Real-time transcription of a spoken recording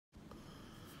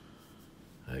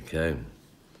Okay,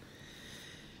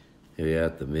 here we are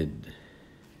at the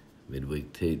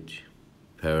midweek teach,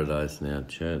 Paradise Now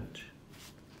Church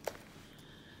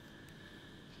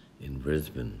in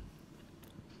Brisbane.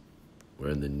 We're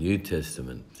in the New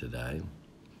Testament today,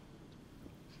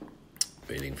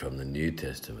 reading from the New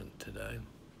Testament today,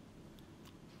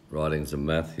 writings of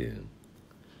Matthew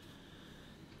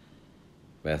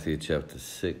chapter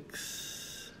 6.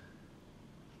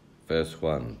 Verse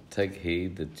 1, take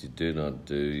heed that you do not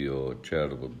do your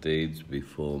charitable deeds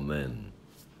before men.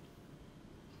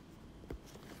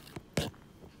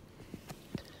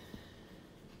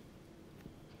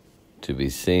 To be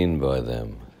seen by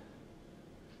them.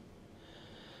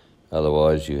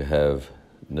 Otherwise you have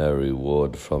no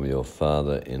reward from your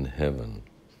Father in heaven.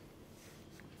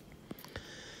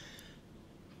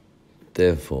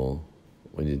 Therefore,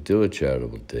 when you do a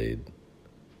charitable deed,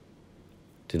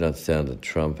 do not sound a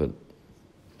trumpet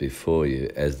before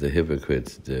you, as the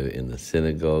hypocrites do in the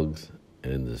synagogues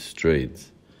and in the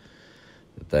streets,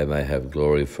 that they may have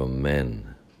glory from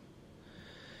men.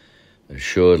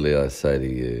 Assuredly, I say to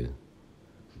you,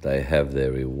 they have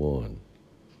their reward.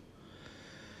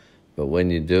 But when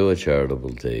you do a charitable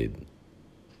deed,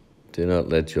 do not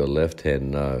let your left hand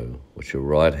know what your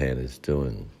right hand is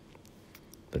doing,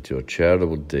 that your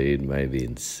charitable deed may be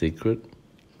in secret,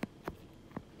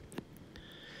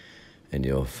 and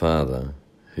your Father,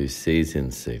 who sees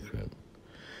in secret,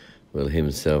 will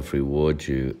himself reward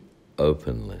you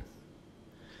openly.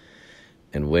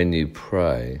 And when you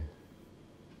pray,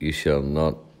 you shall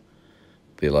not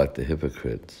be like the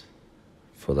hypocrites,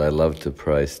 for they love to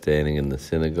pray standing in the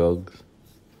synagogues,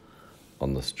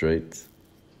 on the streets,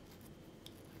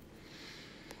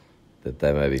 that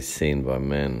they may be seen by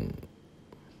men.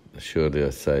 Surely I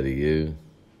say to you,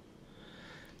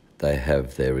 they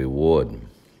have their reward.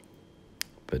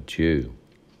 But you,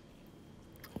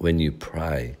 when you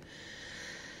pray,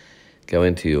 go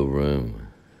into your room,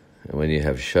 and when you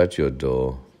have shut your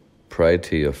door, pray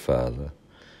to your Father,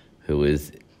 who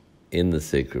is in the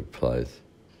secret place,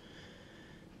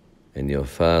 and your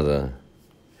Father,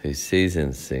 who sees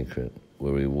in secret,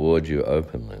 will reward you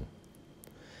openly.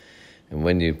 And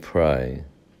when you pray,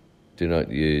 do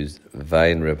not use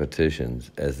vain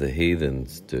repetitions as the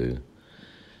heathens do,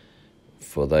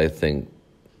 for they think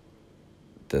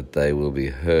that they will be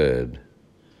heard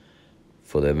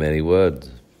for their many words.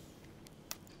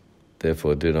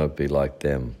 Therefore do not be like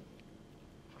them,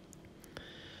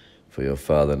 for your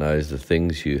Father knows the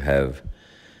things you have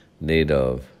need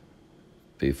of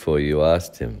before you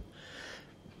ask him.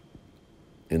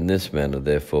 In this manner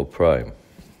therefore pray.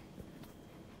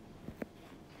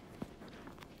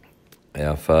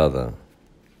 Our Father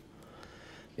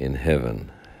in heaven,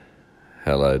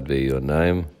 hallowed be your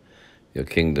name. Your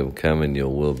kingdom come and your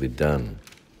will be done,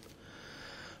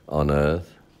 on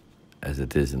earth as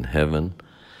it is in heaven.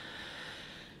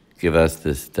 Give us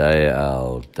this day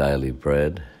our daily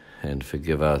bread, and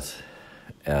forgive us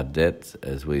our debts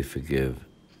as we forgive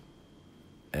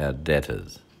our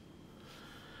debtors.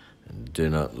 And do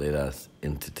not lead us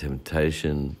into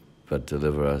temptation, but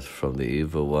deliver us from the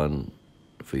evil one.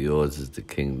 For yours is the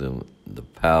kingdom, the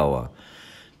power,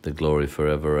 the glory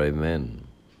forever. Amen.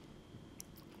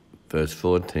 Verse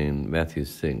 14, Matthew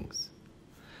 6.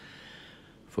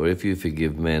 For if you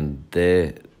forgive men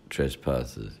their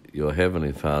trespasses, your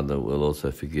heavenly Father will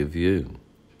also forgive you.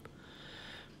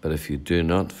 But if you do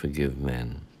not forgive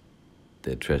men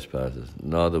their trespasses,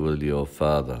 neither will your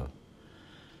Father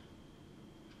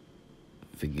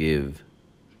forgive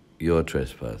your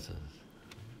trespasses.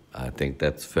 I think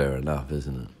that's fair enough,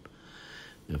 isn't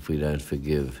it? If we don't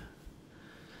forgive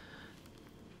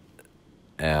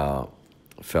our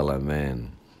fellow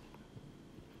man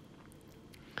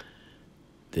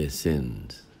their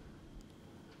sins,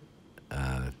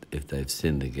 if they've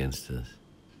sinned against us,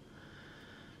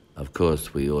 of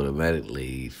course we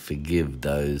automatically forgive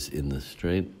those in the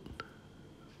street.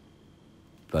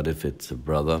 But if it's a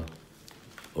brother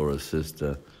or a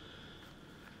sister,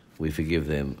 we forgive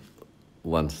them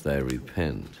once they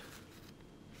repent.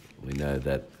 We know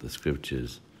that the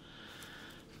scriptures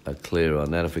are clear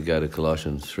on that. If we go to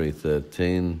Colossians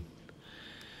 3:13,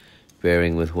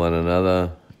 bearing with one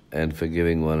another and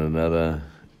forgiving one another,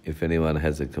 if anyone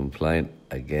has a complaint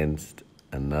against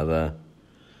another,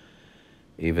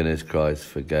 even as Christ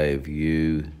forgave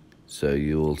you, so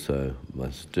you also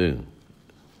must do.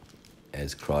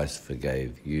 As Christ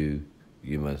forgave you,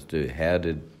 you must do. How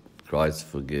did Christ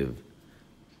forgive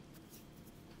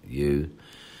you?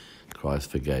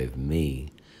 Christ forgave me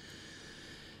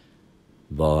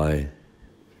by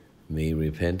me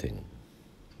repenting.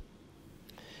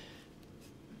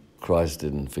 Christ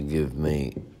didn't forgive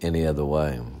me any other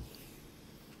way.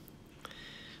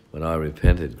 When I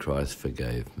repented, Christ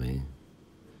forgave me.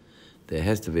 There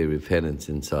has to be repentance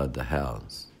inside the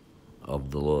house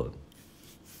of the Lord.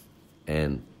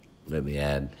 And let me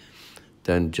add,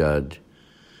 don't judge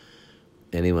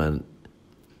anyone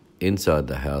inside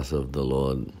the house of the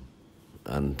Lord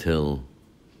until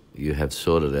you have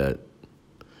sorted out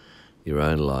your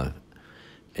own life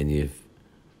and you've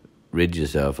rid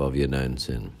yourself of your known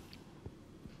sin.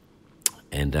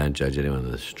 And don't judge anyone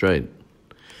in the street.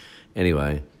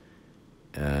 Anyway,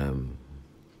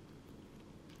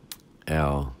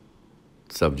 our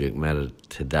subject matter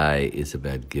today is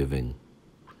about giving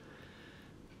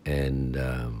and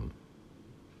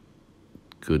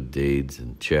good deeds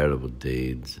and charitable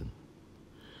deeds. And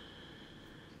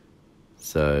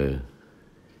so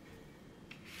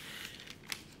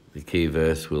the key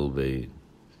verse will be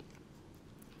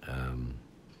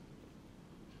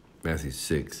Matthew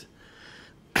 6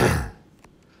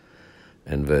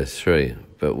 and verse 3.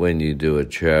 But when you do a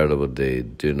charitable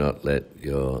deed, do not let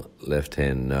your left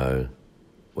hand know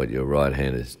what your right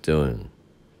hand is doing,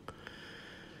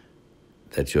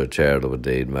 that your charitable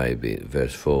deed may be,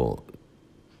 verse 4,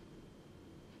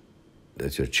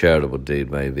 that your charitable deed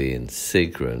may be in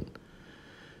secret,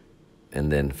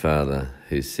 and then Father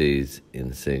who sees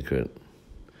in secret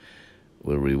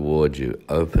will reward you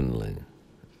openly.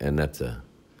 And that's a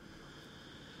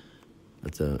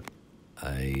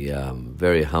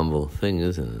very humble thing,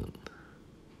 isn't it?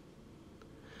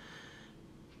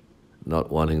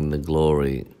 Not wanting the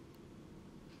glory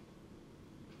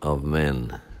of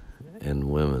men and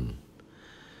women.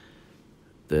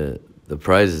 The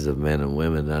praises of men and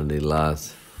women only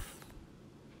last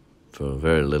for a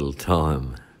very little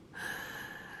time,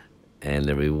 and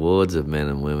the rewards of men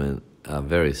and women are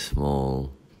very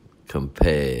small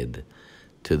compared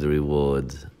to the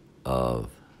rewards of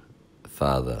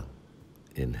Father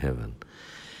in heaven,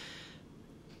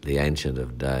 the Ancient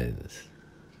of Days.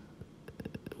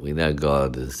 We know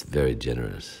God is very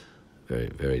generous, very,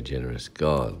 very generous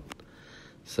God.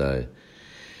 So,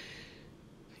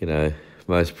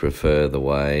 most prefer the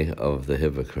way of the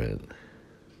hypocrite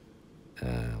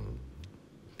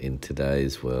in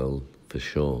today's world, for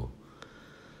sure.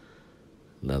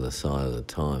 Another sign of the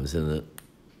times, isn't it?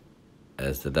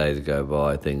 As the days go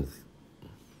by, things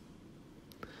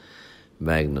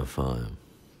magnify,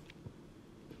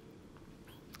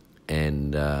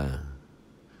 and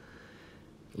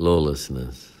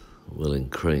lawlessness will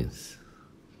increase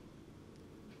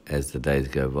as the days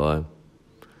go by,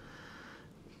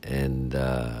 and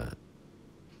the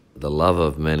love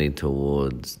of many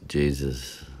towards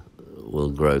Jesus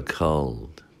will grow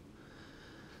cold,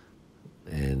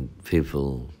 and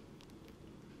people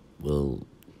will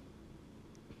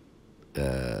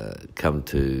come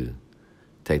to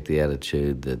take the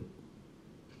attitude that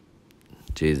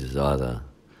Jesus is either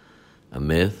a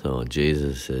myth, or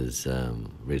Jesus is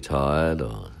retired,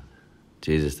 or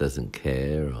Jesus doesn't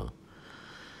care, or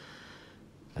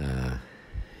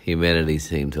humanity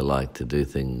seem to like to do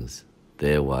things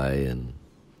their way, and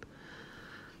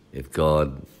if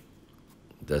God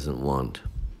doesn't want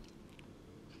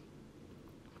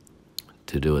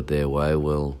to do it their way,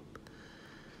 well,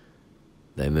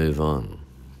 they move on.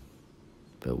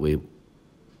 But we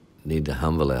need to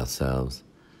humble ourselves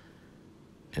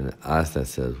and ask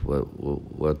ourselves,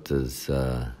 what does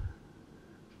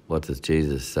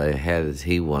Jesus say? How does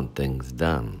he want things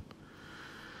done?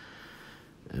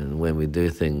 And when we do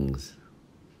things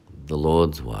the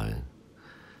Lord's way,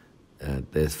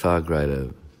 there's far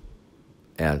greater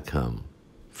outcome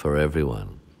for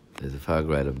everyone. There's a far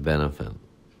greater benefit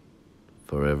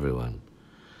for everyone.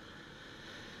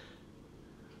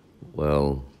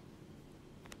 Well,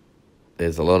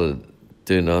 there's a lot of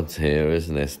do nots here,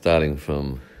 isn't there? Starting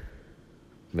from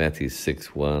Matthew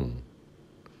 6:1.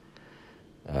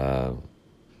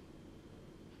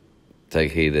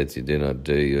 Take heed that you do not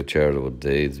do your charitable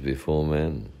deeds before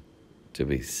men, to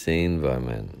be seen by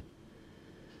men.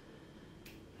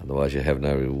 Otherwise you have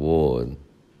no reward.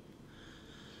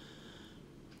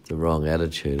 It's a wrong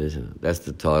attitude, isn't it? That's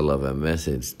the title of our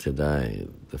message today,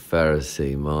 the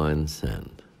Pharisee mindset.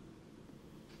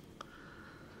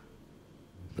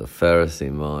 The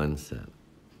Pharisee mindset.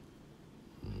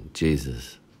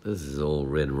 Jesus, this is all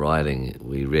red writing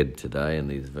we read today in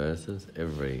these verses.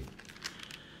 Every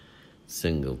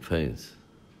single piece,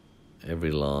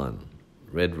 every line,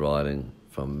 red writing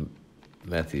from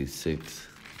Matthew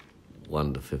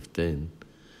 6:1-15.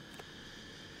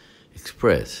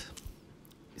 Express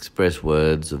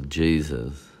words of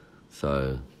Jesus.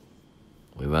 So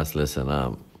we must listen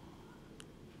up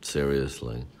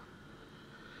seriously.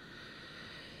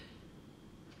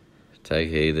 Take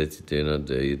heed that you do not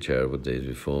do your charitable deeds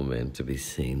before men to be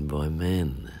seen by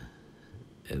men.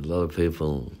 And a lot of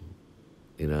people,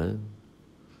 they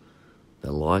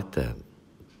like that.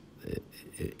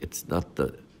 It's not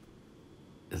the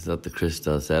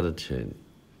Christos attitude.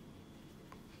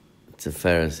 It's a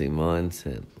Pharisee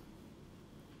mindset.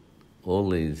 All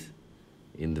these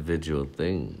individual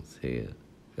things here,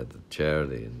 got the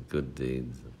charity and good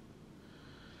deeds, and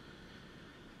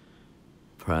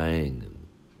praying, and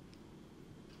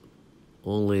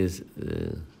all these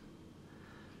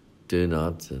do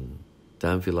nots, and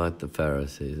don't be like the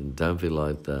Pharisees, and don't be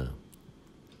like the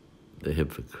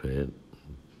hypocrite,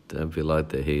 don't be like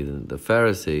the heathen. The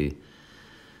Pharisee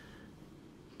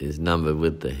is numbered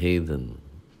with the heathen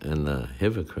and the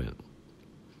hypocrite.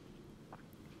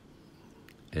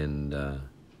 And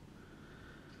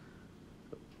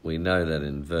we know that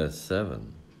in verse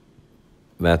 7,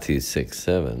 Matthew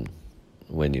 6:7,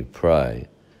 when you pray,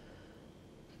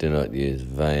 do not use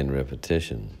vain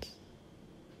repetitions,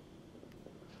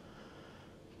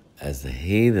 as the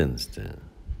heathens do,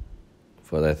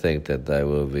 for they think that they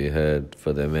will be heard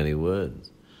for their many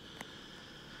words.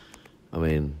 I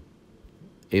mean,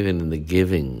 even in the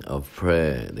giving of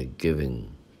prayer, the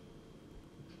giving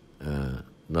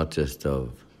not just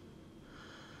of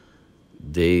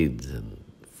deeds and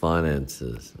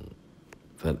finances,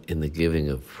 but in the giving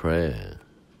of prayer,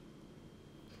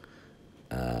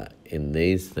 in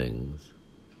these things,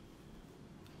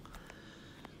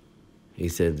 he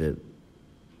said that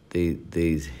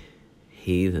these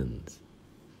heathens,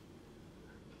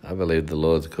 I believe the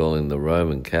Lord's calling the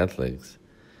Roman Catholics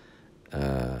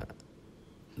no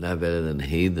better than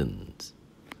heathens.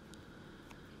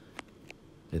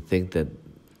 They think that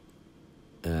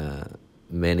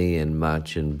many and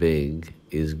much and big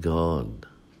is God.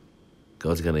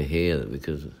 God's going to hear it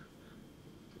because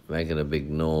we're making a big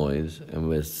noise and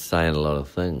we're saying a lot of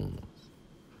things.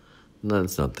 No,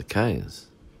 that's not the case.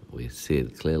 We see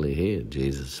it clearly here,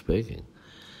 Jesus speaking.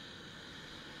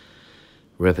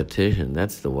 Repetition,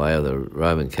 that's the way of the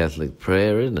Roman Catholic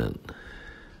prayer, isn't it?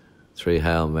 3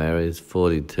 Hail Marys,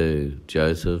 42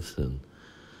 Josephs, and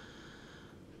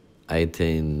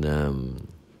 18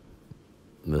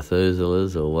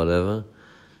 Methuselahs or whatever.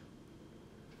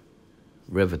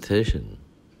 Repetition.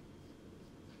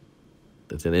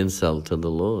 It's an insult to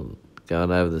the Lord.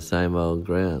 Going over the same old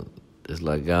ground. Just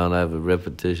like going over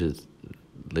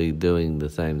repetitiously doing the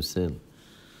same sin.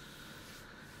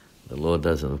 The Lord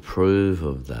doesn't approve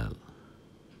of that.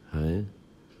 Right?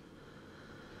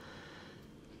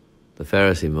 The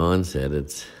Pharisee mindset,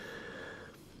 it's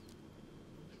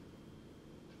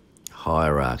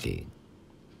hierarchy,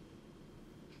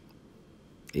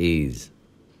 ease,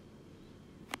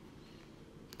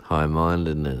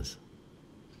 high-mindedness,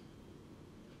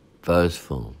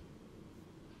 boastful,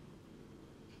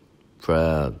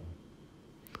 proud.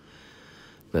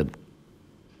 But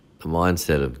the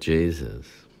mindset of Jesus,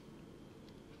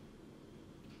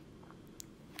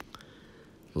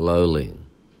 lowly,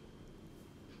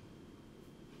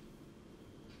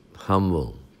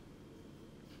 humble,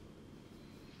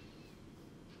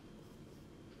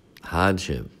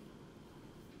 hardship,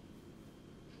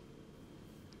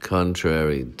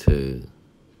 contrary to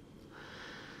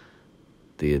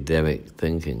the Adamic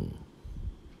thinking.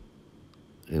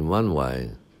 In one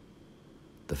way,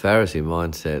 the Pharisee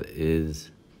mindset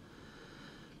is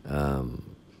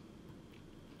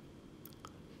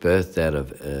birthed out of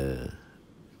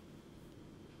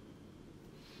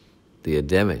the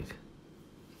Adamic.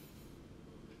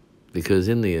 Because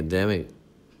in the Adamic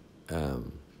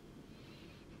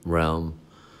realm,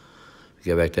 if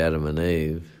you go back to Adam and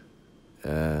Eve,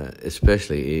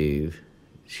 especially Eve,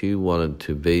 she wanted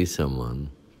to be someone.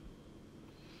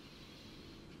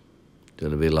 She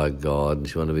wanted to be like God, and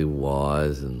she wanted to be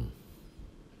wise, and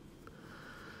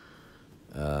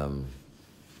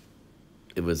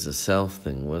it was a self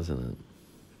thing, wasn't it?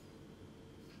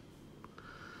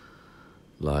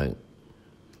 Like,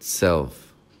 self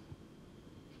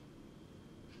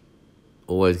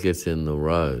always gets in the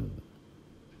road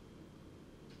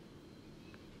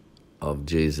of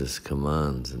Jesus'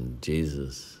 commands and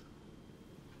Jesus'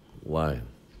 way.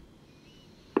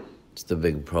 It's the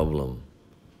big problem.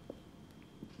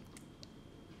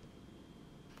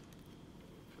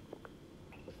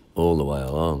 All the way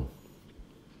along.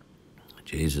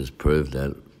 Jesus proved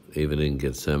that even in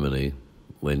Gethsemane,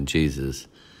 when Jesus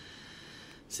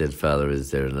said, "Father,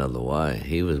 is there another way?"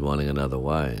 He was wanting another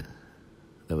way.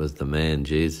 That was the man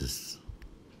Jesus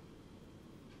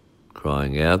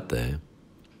crying out there.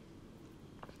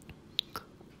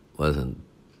 Wasn't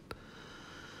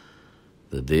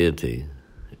the deity,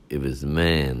 it was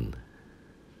man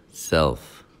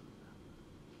self.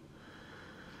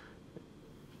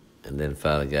 And then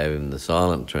Father gave him the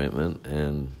silent treatment,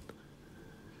 and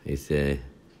he said,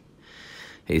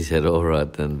 all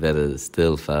right, then better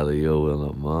still, Father, your will,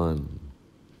 not mine.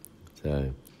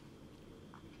 So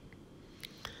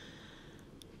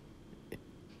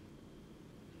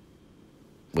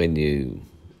when you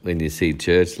see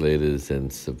church leaders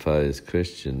and supposed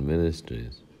Christian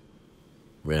ministries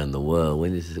around the world,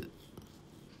 when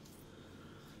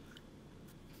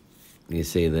you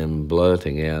see them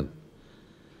blurting out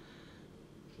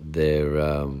their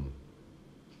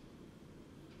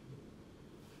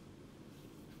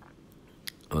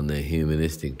on their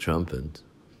humanistic trumpets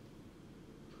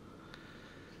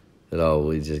that, oh,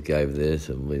 we just gave this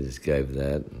and we just gave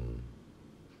that, and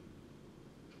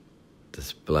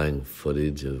displaying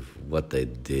footage of what they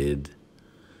did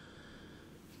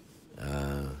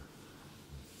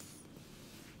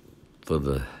for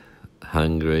the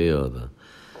hungry or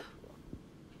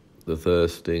the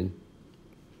thirsting,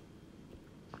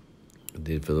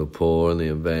 did for the poor and the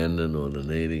abandoned or the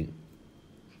needy.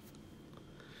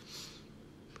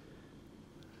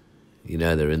 You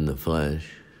know they're in the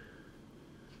flesh,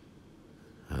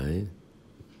 hey?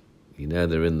 You know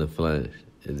they're in the flesh.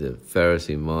 It's a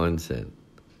Pharisee mindset.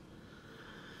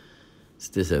 It's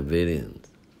disobedience.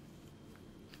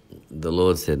 The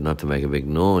Lord said not to make a big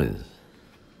noise.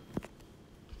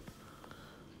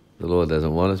 The Lord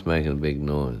doesn't want us making a big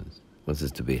noise. He wants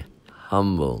us to be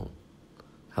humble.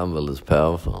 Humble is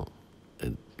powerful.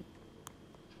 It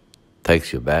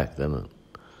takes you back, doesn't it?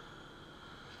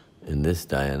 In this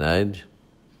day and age,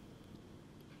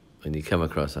 when you come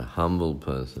across a humble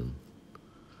person,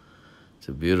 it's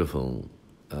a beautiful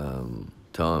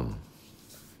time.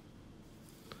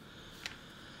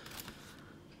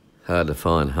 Hard to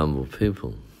find humble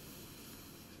people.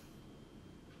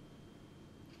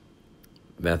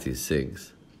 Matthew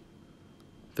 6,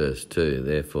 verse 2,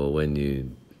 therefore when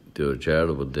you do a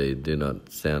charitable deed, do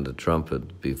not sound a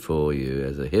trumpet before you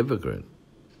as a hypocrite,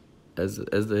 as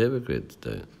the hypocrites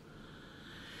do,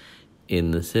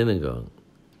 in the synagogue,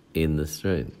 in the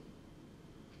street,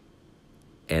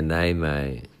 and they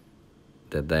may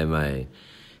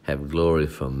have glory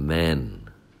from men.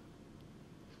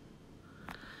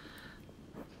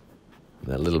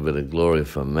 That little bit of glory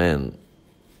from men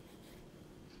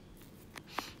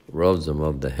robs them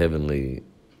of the heavenly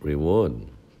reward.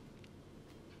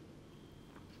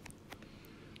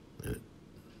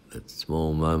 That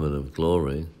small moment of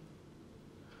glory,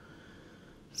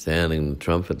 sounding the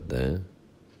trumpet there,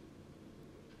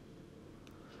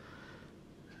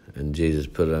 and Jesus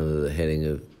put it under the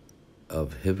heading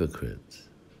of hypocrites.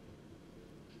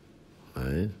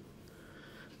 Right?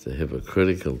 It's a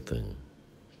hypocritical thing.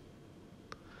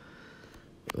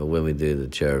 But when we do the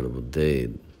charitable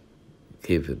deed,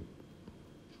 keep it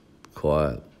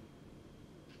quiet.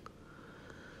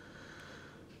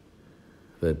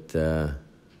 But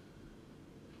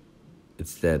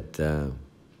it's that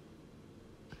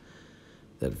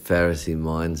Pharisee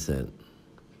mindset,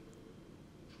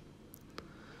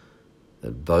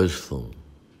 that boastful,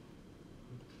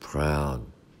 proud.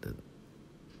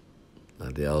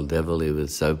 Like the old devil, he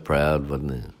was so proud,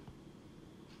 wasn't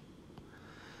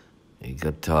he? He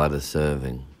got tired of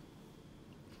serving.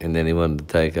 And then he wanted to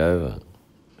take over,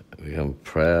 become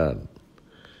proud,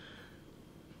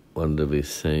 wanted to be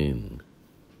seen.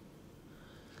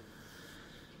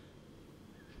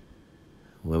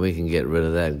 When we can get rid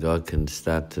of that, God can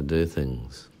start to do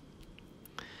things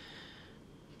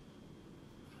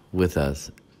with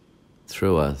us,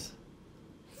 through us,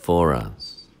 for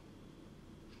us.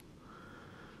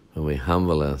 When we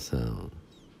humble ourselves.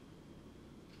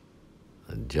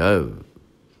 And Job,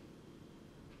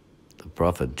 the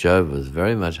prophet Job, was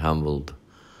very much humbled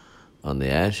on the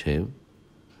ash heap.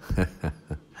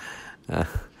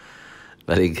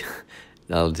 But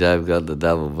old Job got the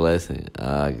double blessing.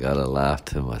 I got to laugh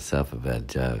to myself about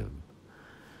Job.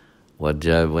 What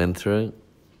Job went through?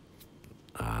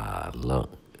 Look.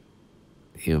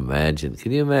 Can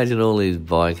you imagine all these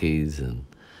bikies and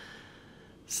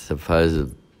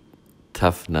supposed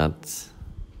tough nuts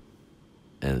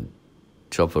and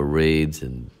chopper reeds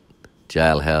and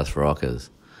jailhouse rockers?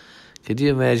 Could you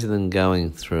imagine them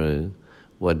going through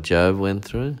what Job went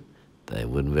through? They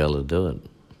wouldn't be able to do it.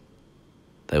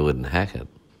 They wouldn't hack it.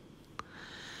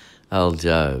 Old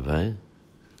Job, eh?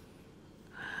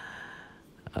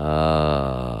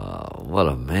 What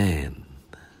a man.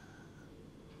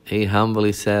 He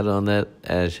humbly sat on that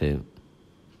ash heap.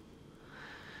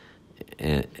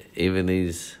 And even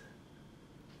his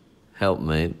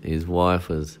helpmate, his wife,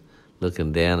 was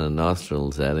looking down her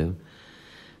nostrils at him,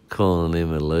 calling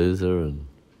him a loser and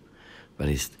But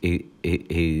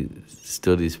he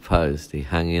stood his post. He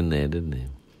hung in there, didn't he?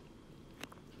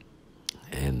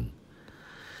 And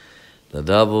the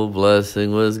double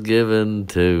blessing was given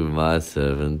to my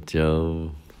servant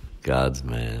Job, God's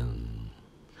man,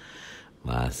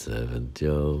 my servant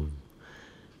Job,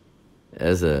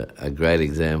 as a great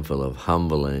example of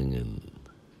humbling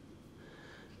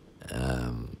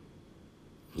and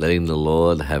letting the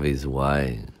Lord have his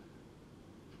way,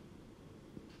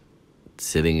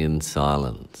 sitting in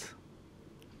silence.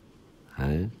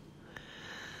 Hey?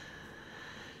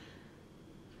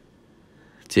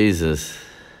 Jesus,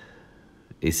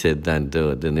 he said, don't do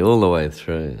it, didn't he? All the way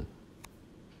through.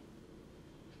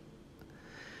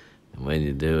 And when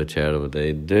you do a charitable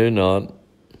deed, do not.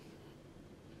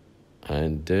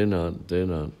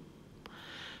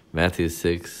 Matthew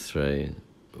 6:3.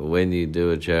 When you do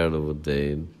a charitable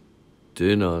deed,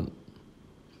 do not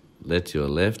let your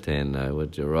left hand know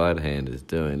what your right hand is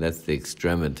doing. That's the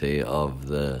extremity of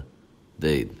the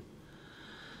deed.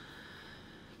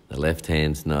 The left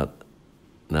hand's not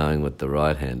knowing what the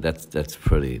right hand. That's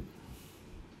pretty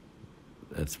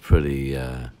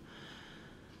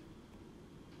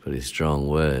strong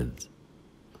words.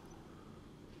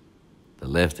 The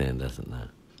left hand doesn't know.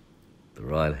 The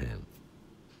right hand.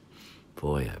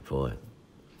 Boy, oh boy.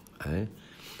 Eh?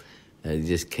 He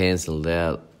just cancelled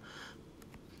out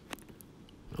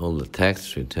all the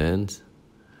tax returns.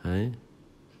 Eh?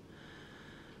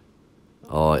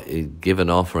 Or give an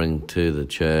offering to the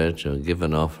church, or give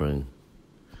an offering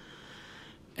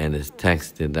and it's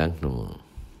tax deductible.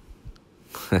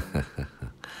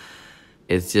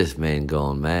 It's just man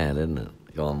gone mad, isn't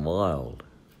it? Gone wild.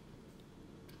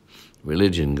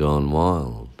 Religion gone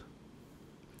wild.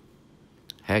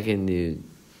 How can you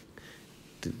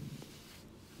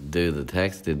do the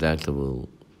tax deductible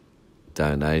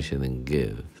donation and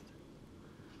gift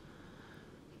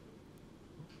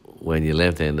when your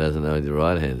left hand doesn't know what your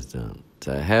right hand's doing?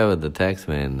 So how would the tax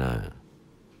man know?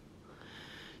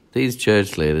 These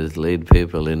church leaders lead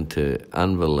people into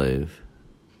unbelief,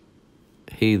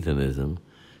 heathenism,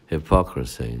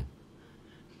 hypocrisy,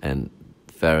 and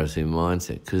Pharisee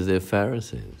mindset, because they're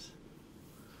Pharisees.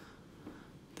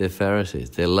 They're Pharisees.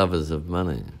 They're lovers of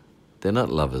money. They're not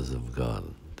lovers of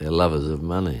God. They're lovers of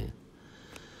money.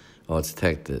 Oh, it's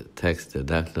tax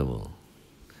deductible.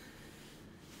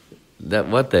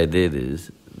 What they did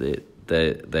is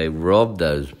they robbed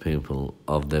those people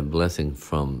of their blessing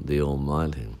from the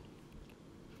Almighty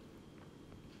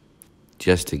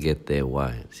just to get their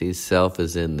way. See, self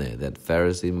is in there, that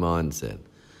Pharisee mindset.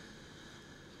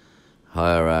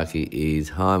 Hierarchy, ease,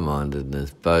 high-mindedness,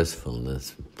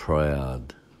 boastfulness,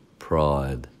 pride.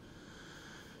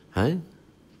 Hey?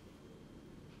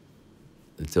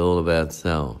 It's all about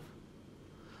self.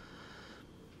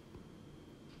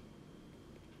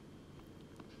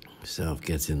 Self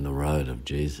gets in the road of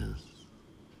Jesus.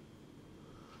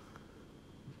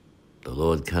 The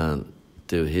Lord can't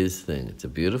do his thing. It's a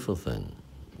beautiful thing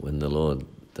when the Lord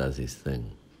does his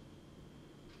thing.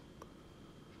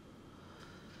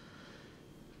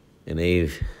 And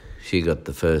Eve, she got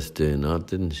the first do not,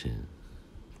 didn't she?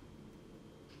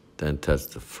 Don't touch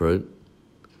the fruit.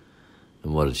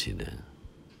 And what did she do?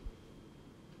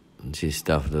 And she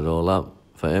stuffed it all up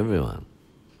for everyone.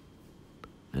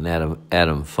 And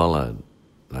Adam followed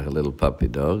like a little puppy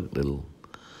dog, little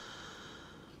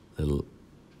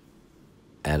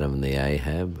Adam the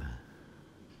Ahab.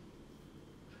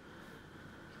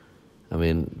 I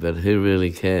mean, but who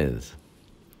really cares?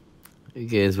 Who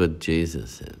cares what Jesus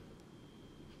said?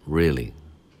 Really,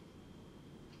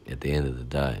 at the end of the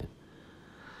day.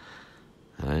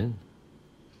 Right?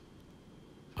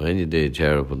 When you do a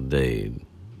charitable deed,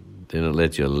 do not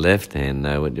let your left hand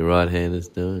know what your right hand is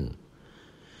doing.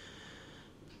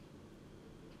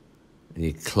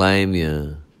 You claim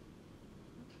your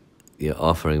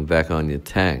offering back on your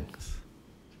tax.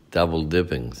 Double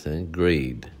dipping, see?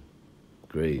 Greed.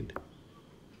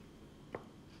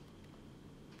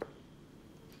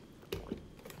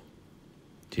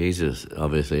 Jesus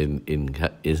obviously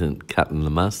isn't cutting the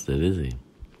mustard, is he?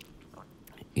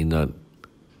 He's not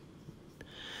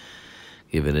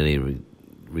giving any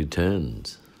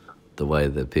returns the way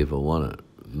that people want it,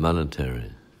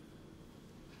 monetary.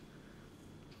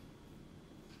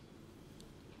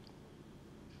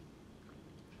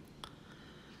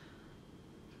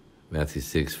 Matthew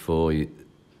 6:4,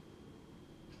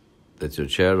 that your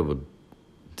charitable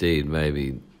deed may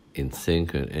be in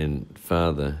secret, and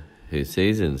Father who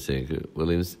sees in secret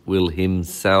will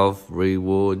himself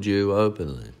reward you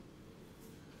openly.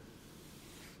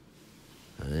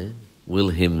 Right? Will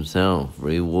himself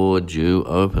reward you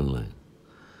openly.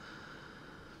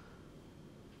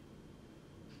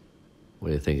 What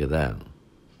do you think of that?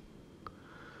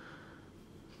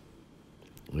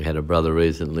 We had a brother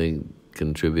recently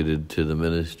contributed to the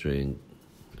ministry.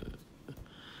 It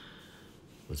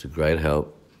was a great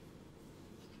help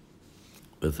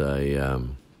with a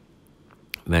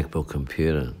MacBook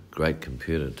computer, great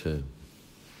computer too.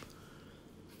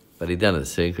 But he done it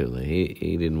secretly.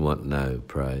 He didn't want no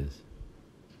praise.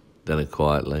 Done it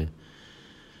quietly.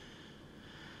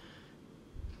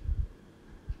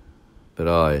 But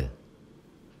I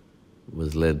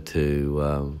was led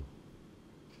to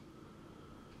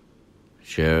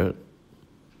share it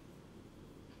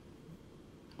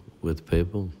with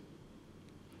people.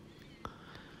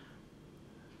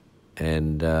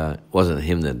 And it wasn't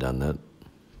him that done that.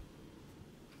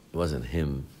 It wasn't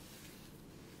him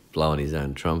blowing his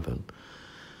own trumpet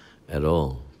at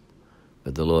all.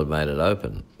 But the Lord made it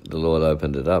open. The Lord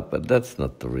opened it up. But that's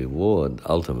not the reward,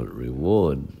 ultimate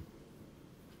reward.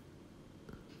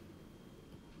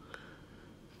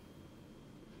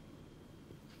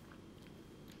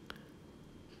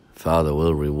 Father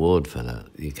will reward for that.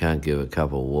 You can't give a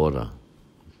cup of water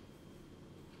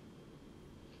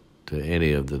to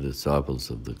any of the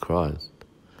disciples of the Christ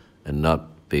and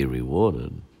not be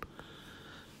rewarded.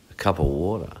 A cup of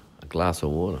water, a glass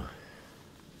of water.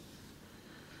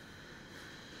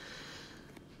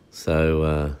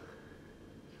 So,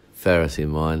 Pharisee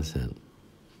mindset.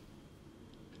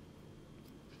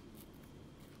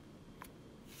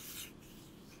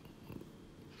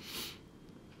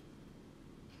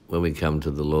 When we come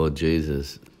to the Lord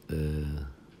Jesus,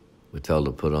 we're told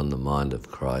to put on the mind of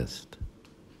Christ.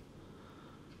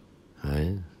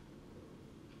 Hey?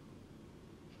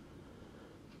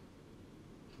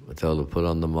 We're told to put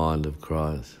on the mind of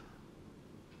Christ.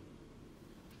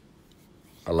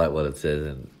 I like what it says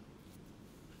in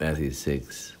Matthew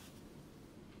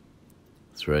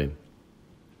 6:3.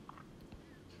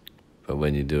 But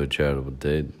when you do a charitable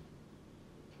deed,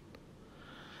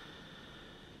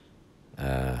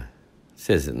 it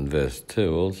says it in verse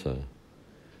 2 also.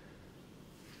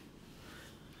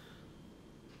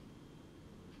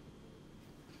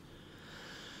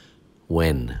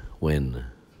 When?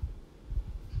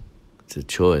 It's a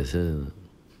choice, isn't it?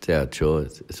 It's our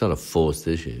choice. It's not a forced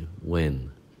issue.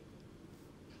 When?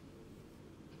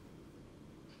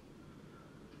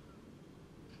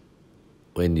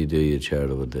 When you do your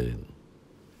charitable deed.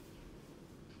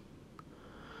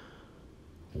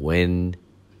 When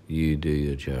you do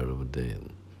your charitable deed.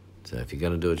 So if you're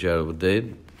going to do a charitable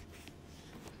deed,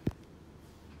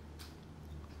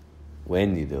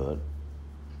 when you do it,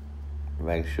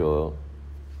 make sure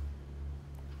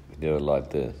you do it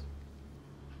like this.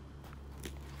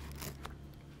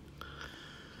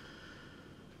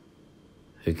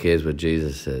 Who cares what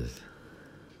Jesus says?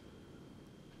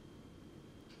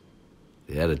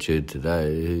 The attitude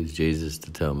today, who's Jesus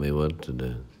to tell me what to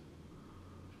do?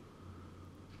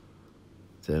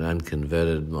 It's an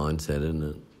unconverted mindset, isn't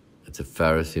it? It's a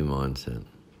Pharisee mindset.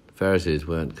 The Pharisees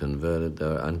weren't converted, they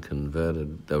were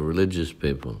unconverted. They were religious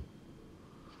people.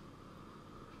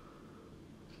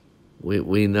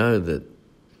 We know that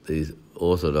these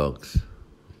Orthodox,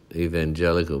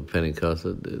 evangelical,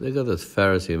 Pentecostal, they've got this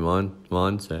Pharisee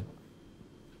mindset.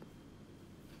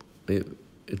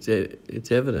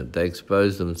 It's evident. They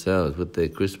expose themselves with their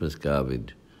Christmas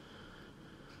garbage,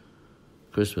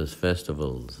 Christmas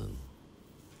festivals, and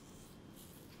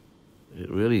it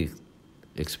really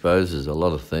exposes a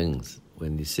lot of things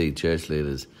when you see church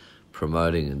leaders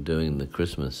promoting and doing the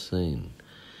Christmas scene.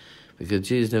 Because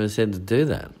Jesus never said to do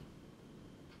that.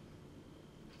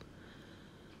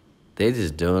 They're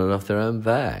just doing it off their own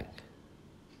back.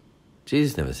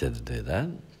 Jesus never said to do that.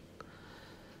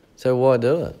 So why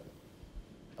do it?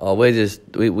 Oh, we just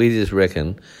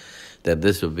reckon that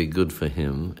this would be good for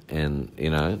him, and,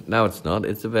 no, it's not.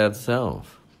 It's about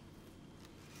self.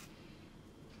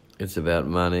 It's about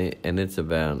money, and it's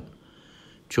about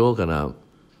chalking up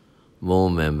more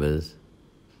members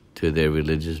to their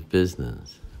religious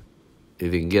business.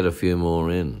 If you can get a few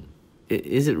more in.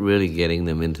 Is it really getting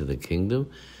them into the kingdom?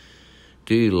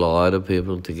 Do you lie to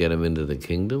people to get them into the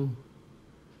kingdom?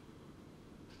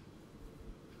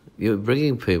 You're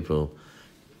bringing people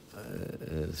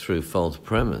through false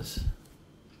premise.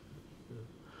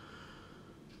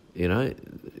 You're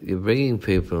bringing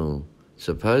people,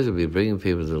 supposedly bringing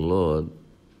people to the Lord,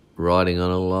 riding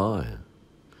on a lie.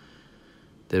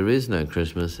 There is no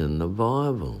Christmas in the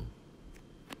Bible.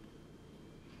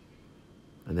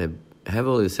 And they have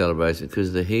all these celebrations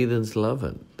because the heathens love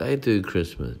it. They do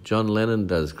Christmas. John Lennon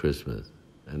does Christmas.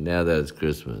 And now that's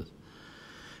Christmas.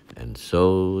 And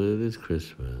so it is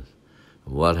Christmas.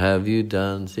 What have you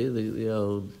done? See, the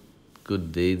old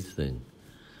good deeds thing.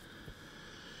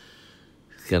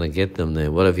 It's going to get them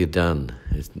there. What have you done?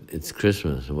 It's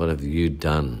Christmas. What have you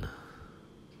done?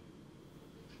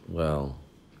 Well,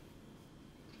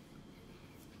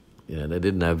 they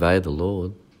didn't obey the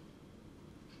Lord.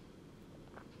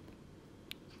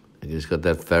 They just got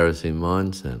that Pharisee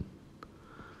mindset.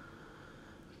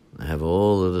 They have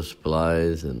all the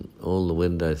displays and all the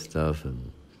window stuff,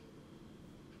 and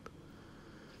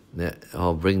now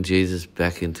I'll bring Jesus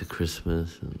back into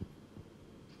Christmas and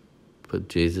put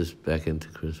Jesus back into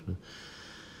Christmas.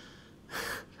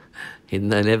 He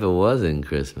never was in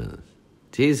Christmas.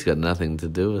 Jesus got nothing to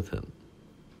do with it.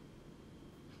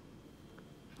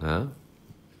 Huh?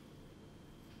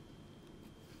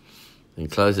 And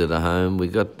closer to home, we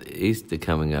got Easter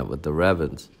coming up with the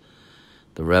rabbits.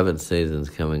 The rabbit season's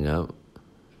coming up.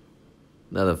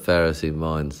 Another Pharisee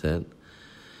mindset.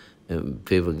 And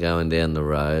people going down the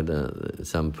road,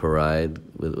 some parade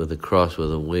with a cross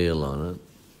with a wheel on it,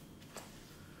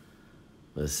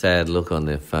 with a sad look on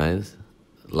their face,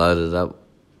 loaded up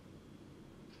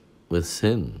with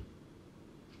sin.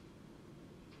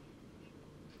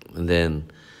 And then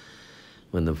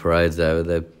when the parade's over,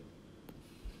 they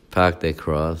park their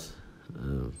cross,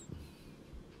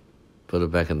 put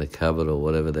it back in the cupboard or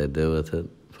whatever they do with it,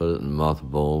 put it in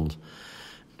mothballs,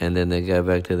 and then they go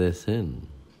back to their sin.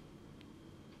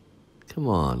 Come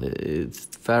on, it's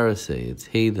Pharisee, it's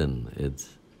heathen,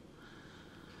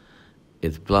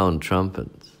 it's blowing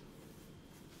trumpets,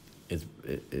 it's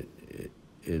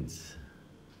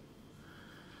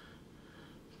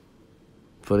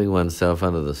putting oneself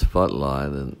under the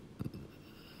spotlight, and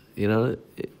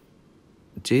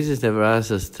Jesus never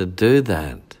asked us to do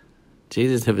that.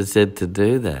 Jesus never said to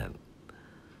do that.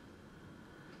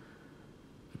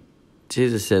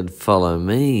 Jesus said, "Follow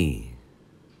me."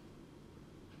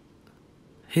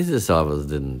 His disciples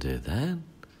didn't do that.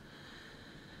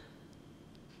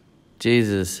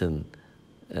 Jesus and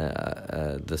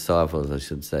disciples, I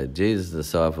should say, Jesus'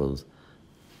 disciples,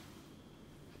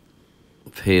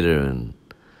 Peter and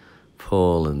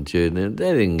Paul and Jude,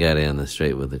 they didn't go down the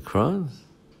street with a cross,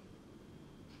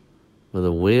 with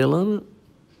a wheel on it.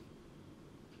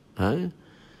 Hey?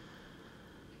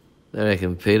 They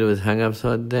reckon Peter was hung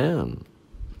upside down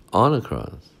on a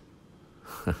cross.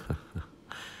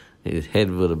 His head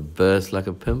would have burst like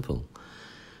a pimple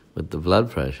with the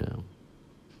blood pressure.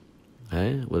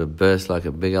 Hey? Would have burst like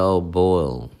a big old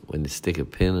boil when you stick a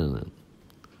pin in it.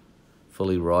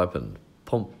 Fully ripened.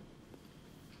 Pump.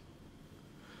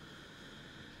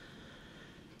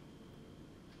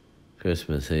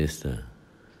 Christmas, Easter.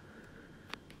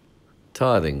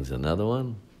 Tithing's another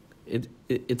one.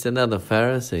 It's another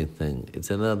Pharisee thing. It's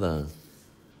another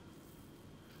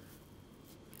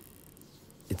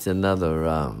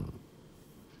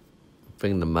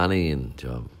bring the money in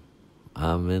job.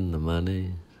 I'm in the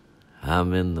money.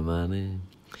 I'm in the money.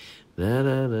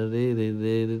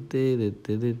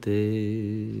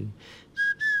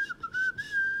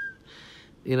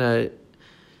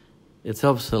 It's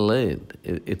obsolete.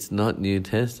 It's not New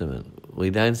Testament. We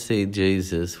don't see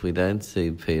Jesus. We don't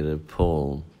see Peter,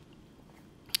 Paul.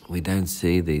 We don't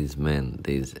see these men,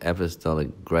 these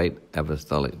great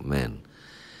apostolic men,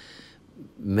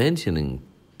 mentioning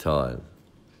tithe.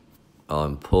 Oh,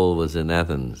 and Paul was in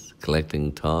Athens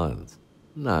collecting tithes.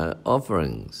 No,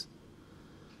 offerings.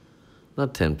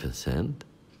 Not 10%.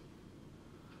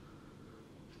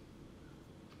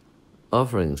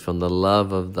 Offerings from the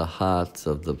love of the hearts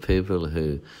of the people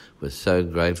who were so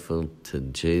grateful to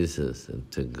Jesus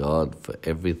and to God for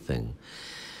everything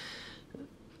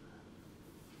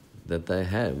that they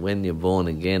had. When you're born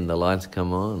again, the lights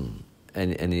come on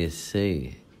and you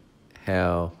see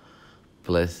how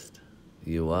blessed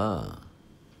you are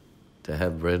to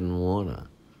have bread and water.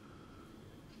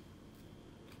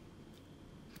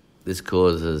 This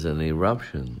causes an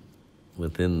eruption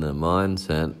within the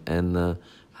mindset and the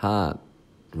heart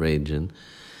region,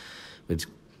 which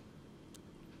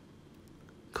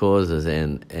causes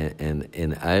and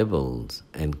enables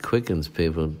and quickens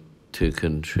people to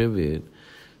contribute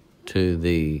to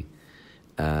the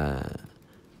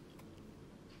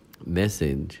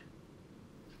message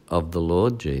of the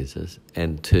Lord Jesus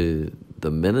and to the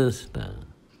minister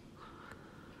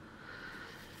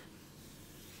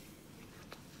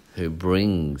who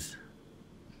brings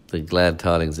the glad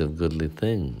tidings of goodly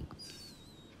things.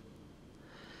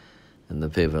 And the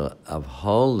people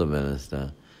uphold the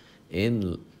minister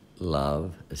in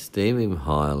love, esteem him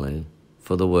highly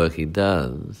for the work he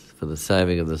does, for the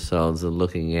saving of the souls and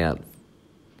looking out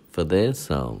for their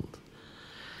souls,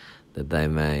 that they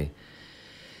may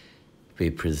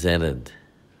be presented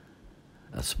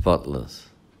a spotless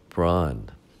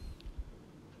bride.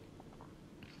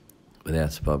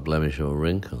 without spot, blemish or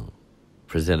wrinkle,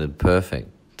 presented perfect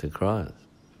to Christ.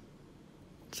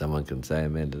 Someone can say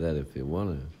amen to that if you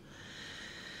want to.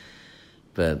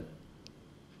 But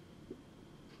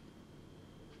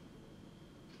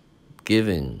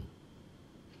giving,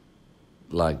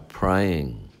 like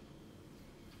praying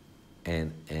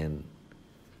and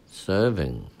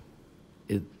serving,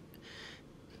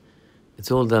 it's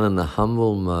all done in the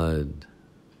humble mode,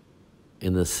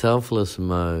 in the selfless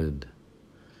mode.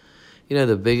 You know,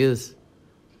 the biggest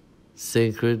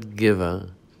secret giver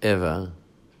ever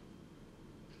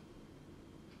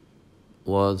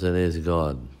was and is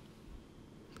God.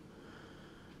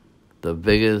 The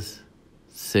biggest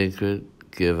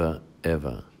secret giver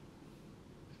ever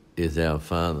is our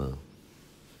Father.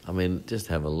 I mean, just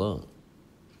have a look.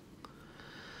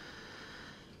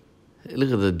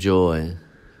 Look at the joy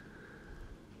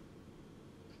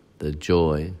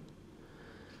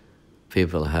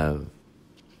people have.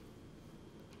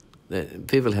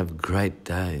 People have great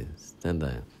days, don't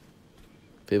they?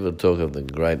 People talk of the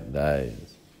great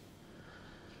days.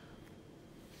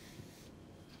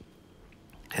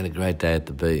 Had a great day at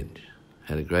the beach.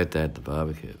 Had a great day at the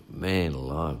barbecue. Man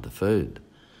alive, the food.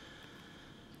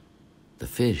 The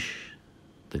fish,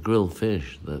 the grilled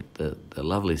fish, the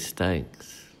lovely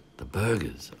steaks, the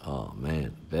burgers. Oh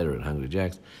man, better at Hungry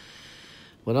Jack's.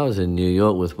 When I was in New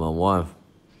York with my wife,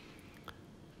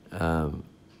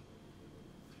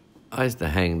 I used to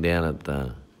hang down at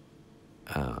the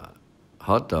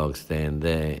hot dog stand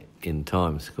there in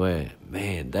Times Square.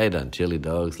 Man, they done chili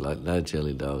dogs like no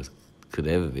chili dogs could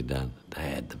ever be done. They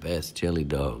had the best chili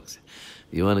dogs.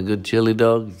 You want a good chili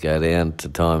dog? Go down to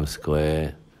Times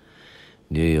Square,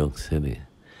 New York City.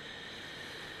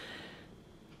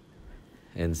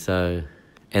 And the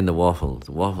waffles.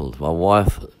 My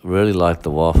wife really liked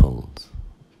the waffles,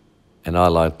 and I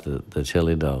liked the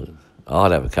chili dogs.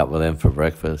 I'd have a couple of them for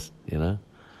breakfast, you know.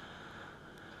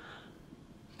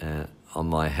 On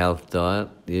my health diet,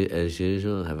 as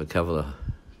usual, have a couple of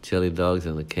chili dogs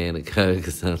and a can of Coke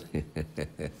or something.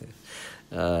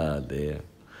 Oh, dear.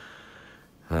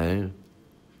 Hey?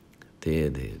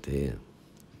 Dear.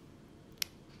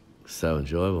 So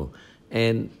enjoyable.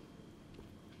 And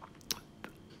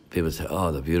people say,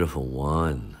 oh, the beautiful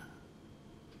wine.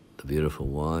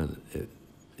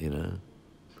 You know.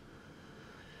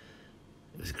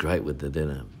 It was great with the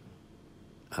dinner.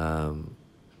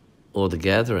 Or the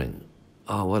gathering.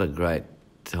 Oh, what a great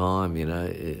time, you know.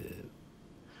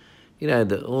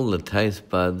 All the taste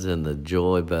buds and the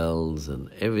joy bells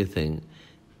and everything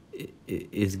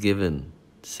is given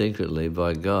secretly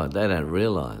by God. They don't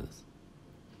realize.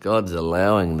 God's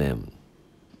allowing them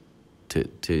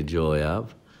to joy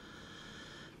up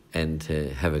and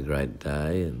to have a great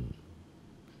day and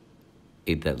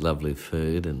eat that lovely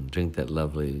food and drink that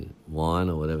lovely wine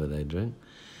or whatever they drink,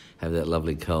 have that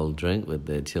lovely cold drink with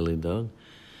their chili dog.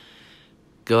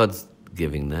 God's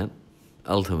giving that,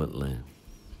 ultimately.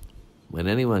 When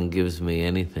anyone gives me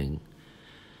anything,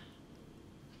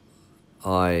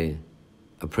 I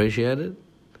appreciate it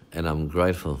and I'm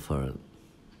grateful for it,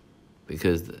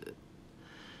 because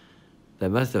they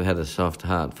must have had a soft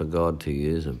heart for God to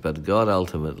use it, but God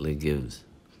ultimately gives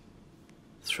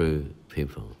through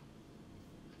people.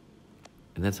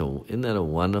 And isn't that a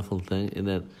wonderful thing?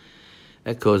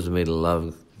 That causes me to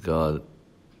love God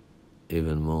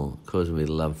even more. It causes me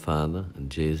to love Father and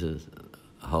Jesus,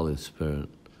 Holy Spirit,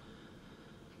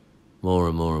 more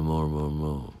and more and more and more and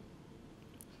more.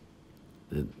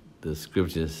 The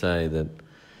scriptures say that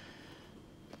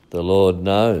the Lord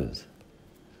knows.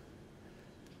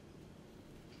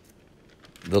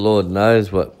 The Lord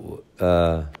knows what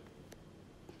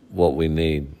we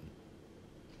need.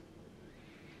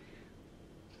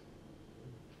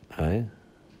 Hey?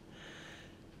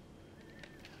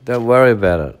 Don't worry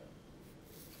about it.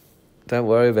 Don't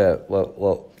worry about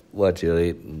what you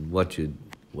eat and what you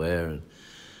wear.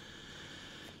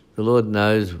 The Lord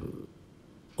knows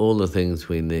all the things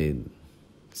we need.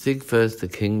 Seek first the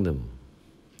kingdom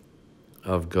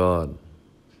of God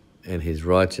and His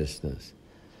righteousness,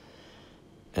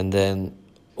 and then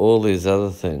all these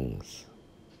other things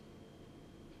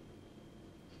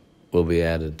will be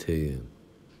added to you.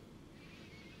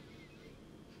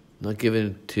 Not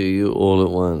given to you all at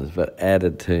once, but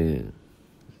added to you.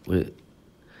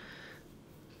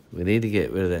 We need to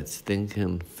get rid of that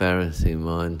stinking Pharisee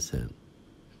mindset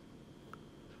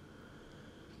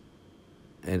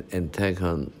and take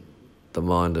on the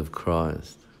mind of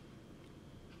Christ.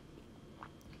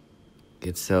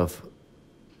 Get self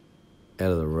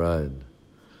out of the road.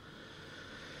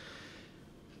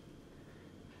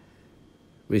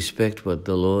 Respect what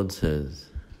the Lord says.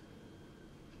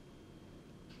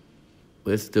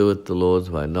 Let's do it the Lord's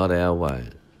way, not our way.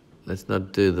 Let's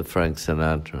not do the Frank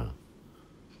Sinatra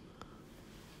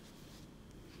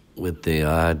with the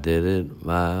I did it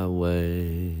my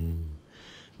way.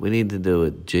 We need to do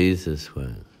it Jesus'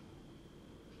 way.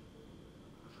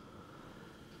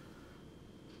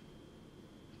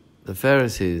 The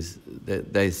Pharisees,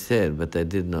 they said, but they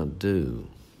did not do.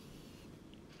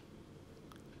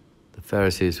 The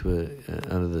Pharisees were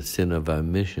under the sin of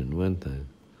omission, weren't they?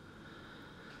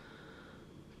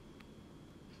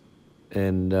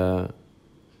 And the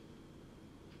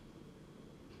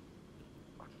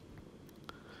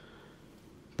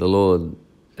Lord,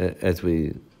 as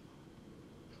we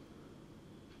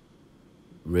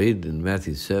read in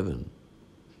Matthew 7,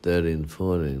 13,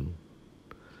 14,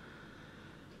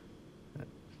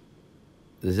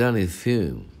 there's only a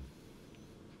few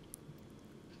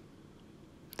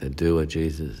that do what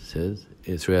Jesus says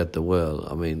throughout the world.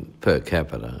 I mean, per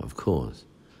capita, of course.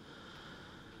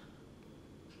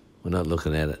 We're not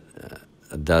looking at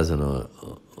a dozen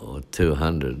or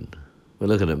 200. We're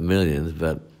looking at millions,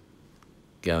 but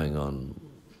going on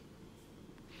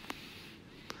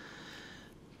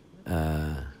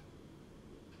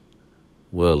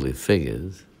worldly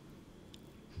figures,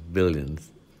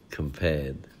 billions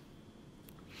compared.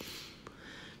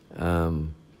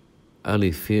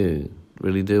 Only few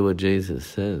really do what Jesus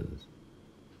says,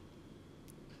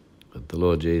 what the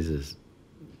Lord Jesus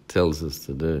tells us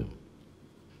to do.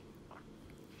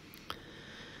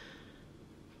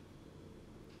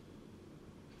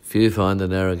 Few find the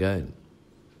narrow gate.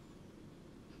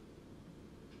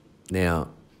 Now,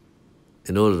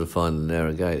 in order to find the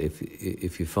narrow gate,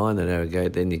 if you find the narrow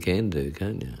gate, then you can do,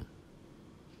 can't you?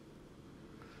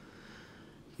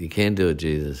 You can do it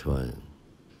Jesus' way.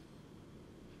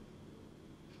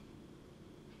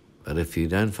 But if you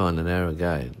don't find the narrow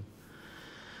gate,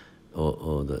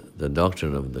 or the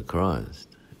doctrine of the Christ,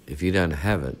 if you don't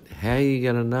have it, how are you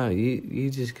going to know? You're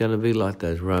just going to be like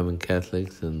those Roman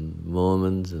Catholics and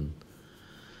Mormons and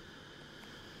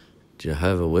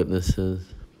Jehovah's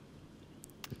Witnesses.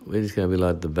 We're just going to be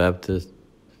like the Baptists,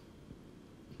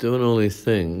 doing all these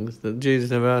things that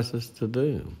Jesus never asked us to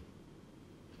do.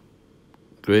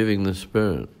 Grieving the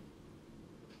Spirit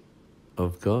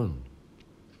of God.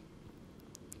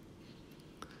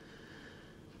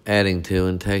 Adding to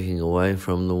and taking away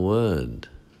from the Word.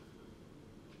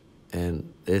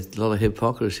 And there's a lot of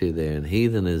hypocrisy there and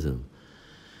heathenism.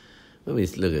 When we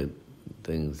look at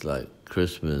things like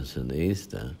Christmas and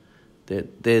Easter,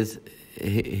 there's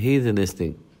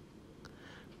heathenistic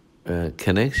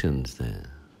connections there.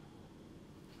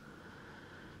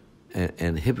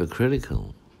 And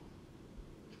hypocritical.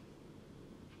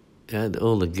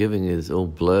 All the giving is all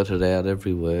blurted out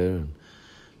everywhere. And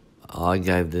I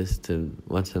gave this to,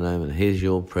 what's her name, and here's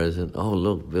your present. Oh,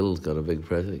 look, Bill's got a big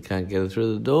present. He can't get it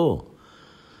through the door.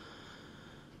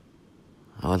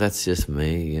 Oh, that's just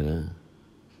me, you know.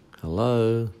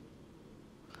 Hello.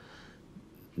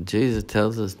 Jesus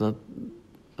tells us not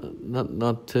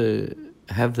to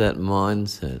have that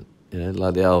mindset. You know,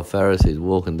 like the old Pharisees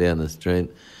walking down the street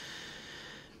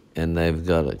and they've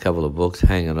got a couple of books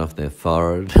hanging off their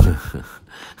forehead.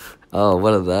 Oh,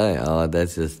 what are they? Oh,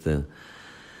 that's just the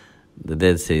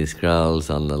Dead Sea Scrolls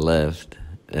on the left.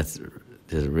 That's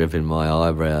just ripping my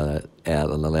eyebrow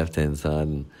out on the left-hand side.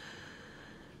 And,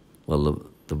 well,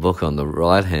 the book on the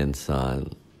right-hand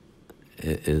side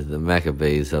is the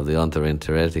Maccabees of the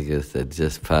Ontherintereticus that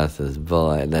just passes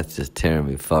by, and that's just tearing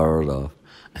me forehead off.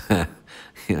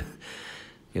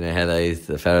 You know how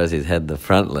the Pharisees had the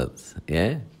frontlets,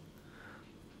 yeah?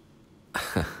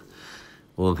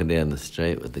 Walking down the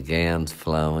street with the gowns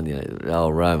flowing, you know, the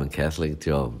old Roman Catholic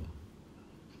job.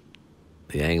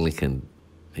 The Anglican,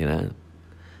 you know,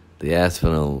 the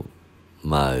Aspinall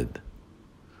mode.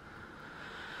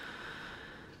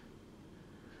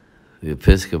 The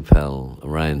Episcopal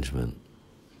arrangement.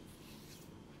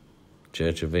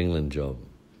 Church of England job.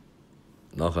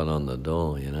 Knocking on the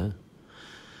door, you know.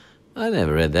 I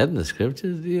never read that in the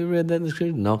scriptures. You read that in the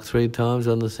scriptures? Knock 3 times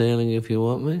on the ceiling if you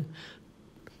want me.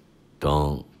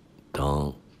 Donk,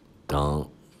 donk,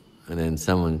 donk. And then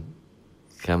someone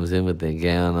comes in with their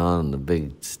gown on and the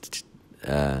big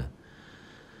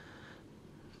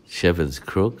shepherd's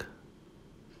crook.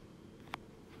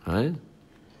 Right?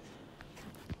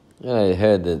 I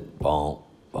heard that bonk,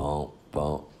 bonk,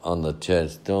 bonk on the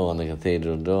church door, on the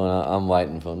cathedral door. I'm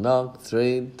waiting for knock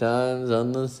 3 times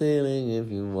on the ceiling if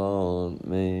you want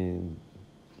me.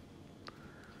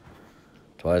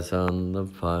 Twice on the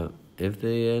pipe if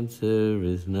the answer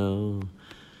is no.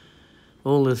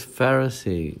 All this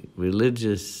Pharisee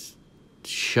religious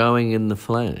showing in the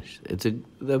flesh.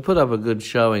 They put up a good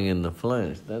showing in the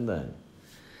flesh, don't they?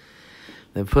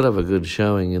 They put up a good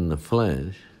showing in the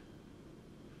flesh,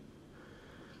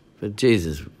 but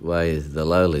Jesus' way is the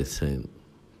lowly seat,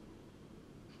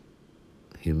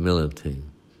 humility,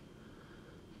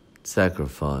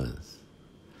 sacrifice,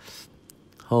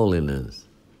 holiness.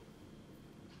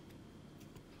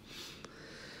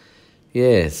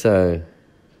 Yeah, so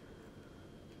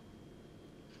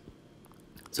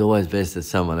it's always best that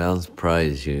someone else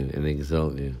praise you and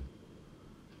exalt you.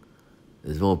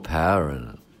 There's more power in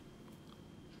it.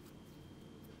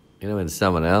 You know, when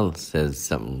someone else says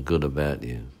something good about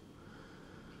you,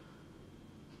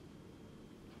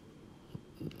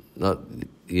 not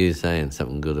you saying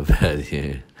something good about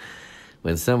you,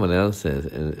 when someone else says,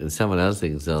 and someone else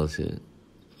exalts you,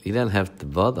 you don't have to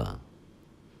bother.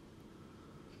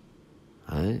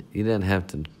 Right? You don't have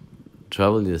to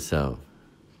trouble yourself.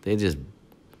 They're just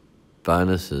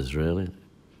bonuses, really.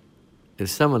 If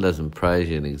someone doesn't praise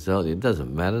you and exalt you, it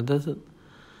doesn't matter, does it?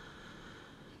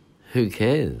 Who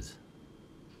cares?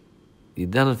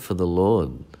 You've done it for the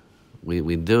Lord.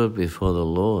 We do it before the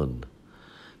Lord,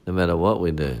 no matter what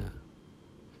we do.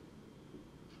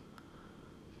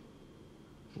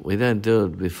 We don't do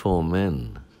it before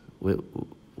men.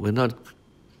 We're not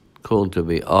called to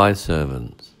be eye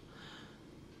servants.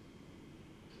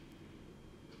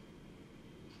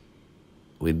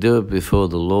 We do it before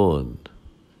the Lord.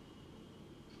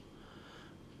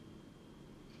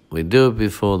 We do it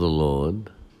before the Lord,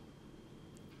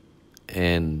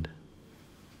 and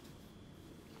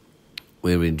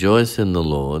we rejoice in the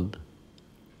Lord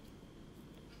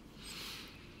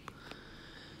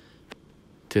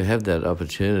to have that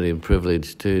opportunity and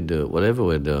privilege to do it, whatever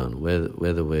we're doing,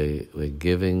 whether we're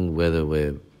giving, whether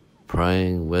we're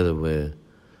praying, whether we're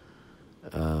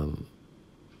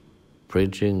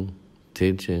preaching,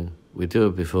 teaching. We do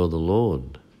it before the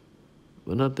Lord.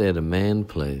 We're not there to man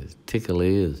please, tickle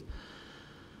ears.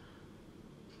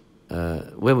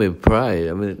 When we pray,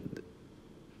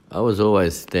 I was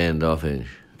always standoffish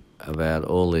about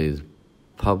all these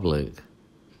public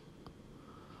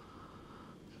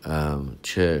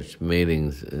church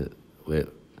meetings where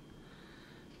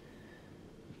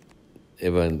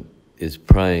everyone is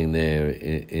praying there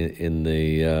in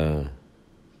the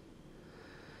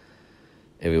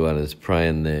everyone is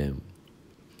praying there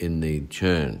in the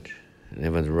church, and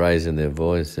everyone's raising their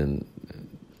voice and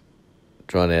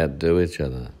trying to outdo each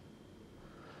other.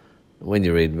 When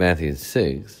you read Matthew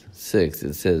 6,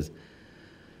 it says,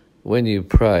 when you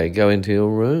pray, go into your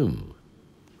room.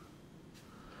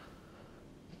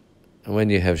 And when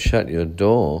you have shut your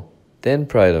door, then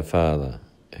pray to Father,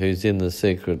 who's in the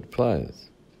secret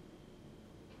place.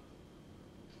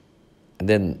 And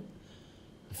then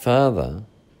Father,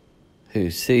 who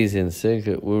sees in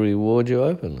secret, will reward you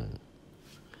openly.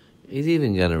 He's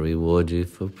even going to reward you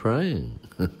for praying.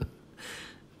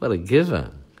 What a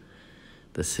giver,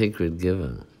 the secret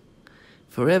giver.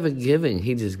 Forever giving,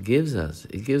 he just gives us.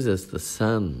 He gives us the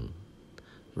sun,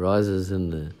 rises in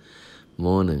the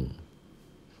morning.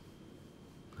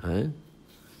 Right?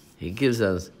 He gives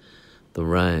us the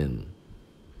rain.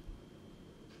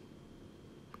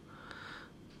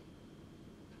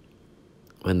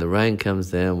 When the rain comes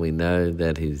down, we know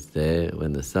that he's there.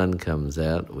 When the sun comes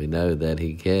out, we know that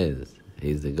he cares.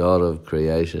 He's the God of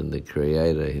creation, the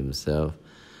creator himself.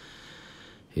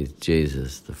 He's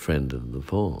Jesus, the friend of the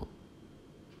poor.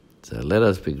 So let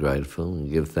us be grateful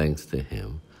and give thanks to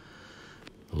him,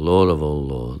 the Lord of all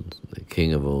lords, the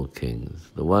King of all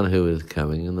kings, the one who is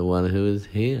coming and the one who is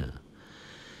here.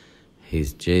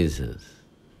 He's Jesus,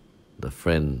 the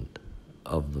friend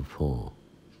of the poor.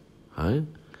 Right?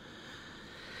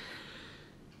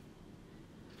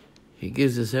 He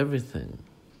gives us everything.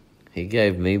 He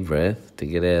gave me breath to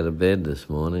get out of bed this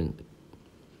morning.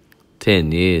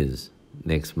 10 years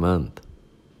next month.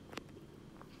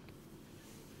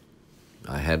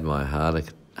 I had my heart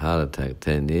attack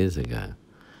 10 years ago.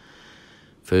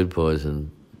 Food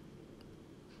poison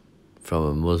from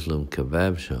a Muslim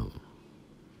kebab shop.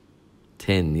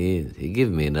 10 years. He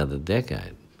gave me another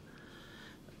decade.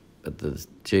 But the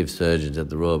chief surgeons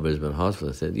at the Royal Brisbane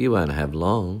Hospital said, you won't have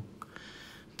long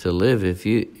to live if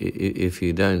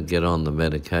you don't get on the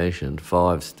medication,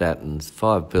 5 statins,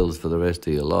 5 pills for the rest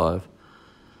of your life,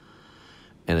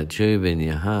 and a tube in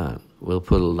your heart. We'll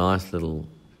put a nice little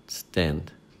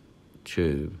stent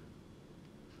tube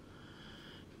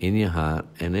in your heart,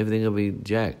 and everything will be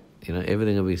jacked.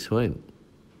 Everything will be sweet.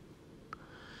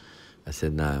 I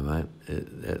said, no, mate,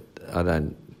 I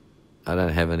don't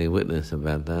have any witness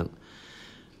about that.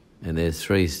 And there's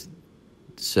 3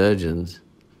 surgeons,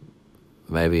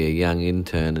 maybe a young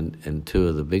intern and 2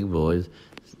 of the big boys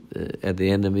at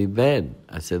the end of me bed.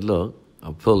 I said, look,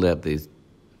 I pulled out these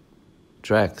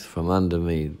tracks from under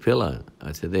me pillow.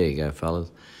 I said, there you go,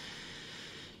 fellas.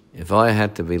 If I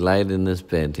had to be laid in this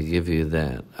bed to give you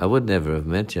that, I would never have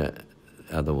met you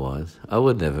otherwise. I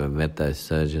would never have met those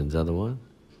surgeons otherwise.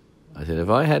 I said, if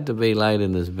I had to be laid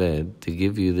in this bed to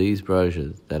give you these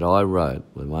brochures that I wrote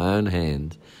with my own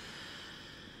hands,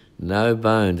 no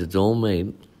bones, it's all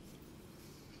meat,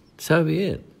 so be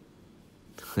it.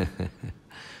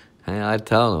 I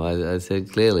told him, I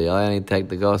said clearly, I only take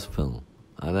the gospel.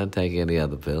 I don't take any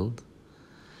other pills.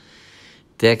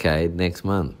 Decade next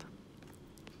month.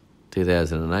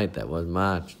 2008, that was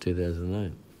March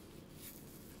 2008.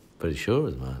 Pretty sure it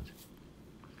was March.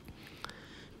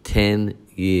 10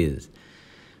 years.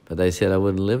 But they said I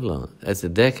wouldn't live long. That's a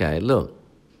decade. Look,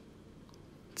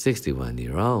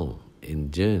 61-year-old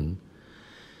in June.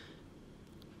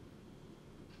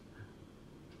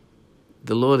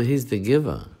 The Lord, He's the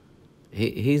giver.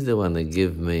 He's the one that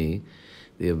gave me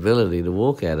the ability to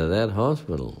walk out of that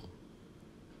hospital.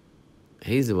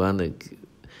 He's the one that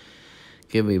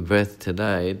gave me breath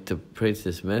today to preach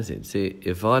this message. See,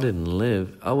 if I didn't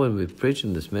live, I wouldn't be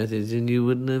preaching this message and you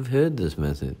wouldn't have heard this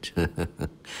message.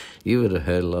 You would have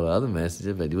heard a lot of other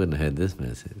messages, but you wouldn't have heard this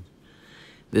message.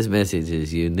 This message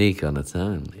is unique on its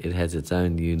own. It has its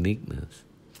own uniqueness.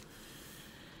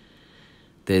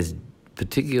 There's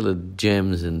particular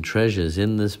gems and treasures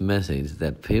in this message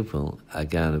that people are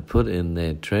going to put in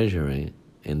their treasury,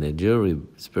 in their jewelry,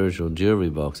 spiritual jewelry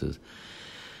boxes,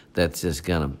 that's just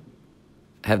going to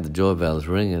have the joy bells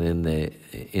ringing in their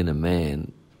inner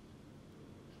man,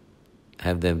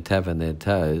 have them tapping their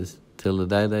toes till the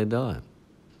day they die.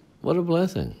 What a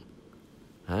blessing,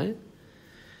 hey?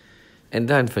 And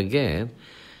don't forget,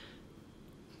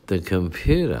 the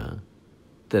computer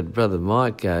that Brother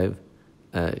Mike gave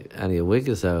only a week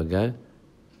or so ago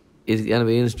is going to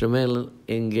be instrumental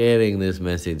in getting this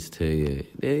message to you.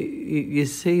 You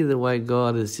see the way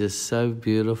God is just so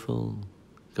beautiful.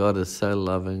 God is so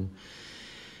loving.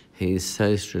 He's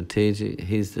so strategic.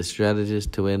 He's the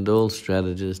strategist to end all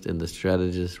strategists in the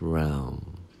strategist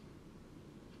realm.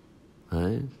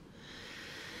 Right?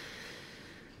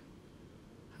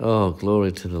 Oh,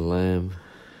 glory to the Lamb.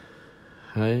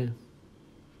 Hey?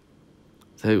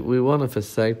 So we want to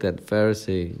forsake that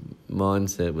Pharisee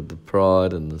mindset with the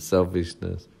pride and the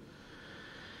selfishness.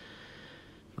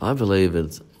 I believe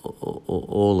it's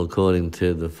all according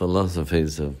to the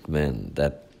philosophies of men,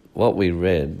 that what we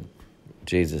read,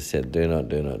 Jesus said, do not,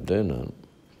 do not, do not.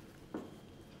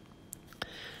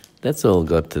 That's all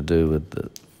got to do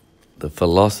with the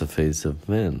philosophies of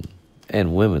men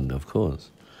and women, of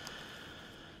course.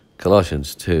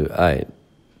 Colossians 2:8.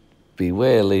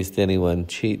 Beware lest anyone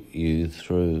cheat you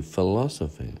through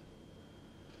philosophy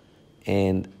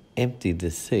and empty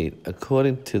deceit,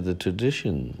 according to the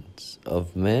traditions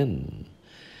of men,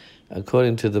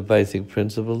 according to the basic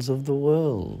principles of the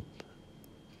world,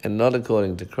 and not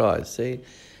according to Christ. See,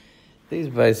 these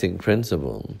basic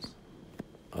principles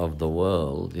of the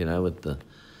world, you know, with the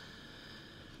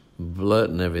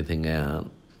blurting everything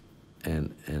out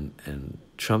and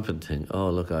trumpeting, oh,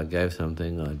 look, I gave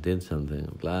something, I did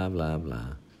something, blah, blah, blah.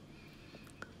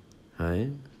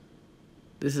 Hey?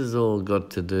 This has all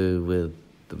got to do with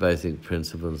the basic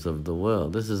principles of the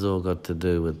world. This has all got to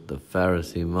do with the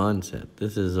Pharisee mindset.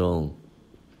 This is all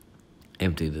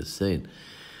empty deceit.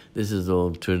 This is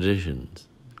all traditions.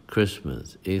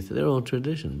 Christmas, Easter, they're all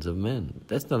traditions of men.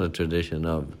 That's not a tradition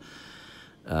of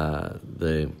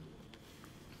the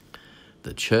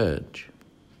church.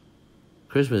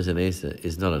 Christmas and Easter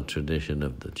is not a tradition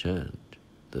of the church,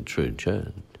 the true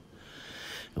church.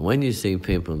 And when you see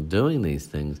people doing these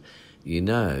things, you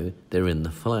know they're in the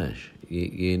flesh.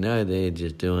 You know they're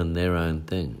just doing their own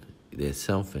thing. They're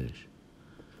selfish.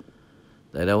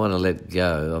 They don't want to let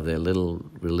go of their little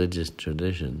religious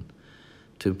tradition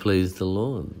to please the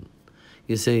Lord.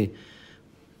 You see,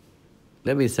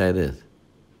 let me say this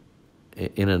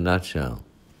in a nutshell.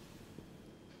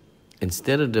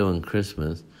 Instead of doing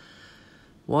Christmas,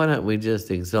 why don't we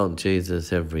just exalt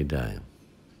Jesus every day?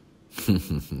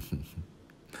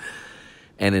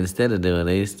 And instead of doing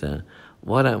Easter,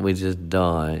 why don't we just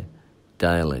die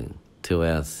daily to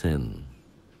our sin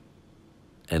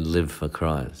and live for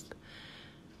Christ?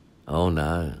 Oh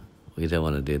no, we don't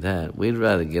want to do that. We'd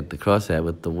rather get the cross out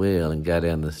with the wheel and go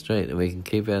down the street, and we can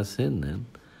keep our sin then.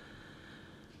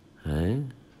 Hey?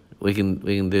 We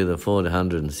can do the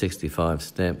 465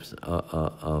 steps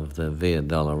of the Via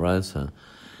Dolorosa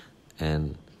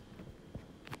and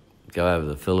go over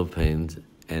the Philippines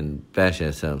and bash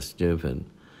ourselves stupid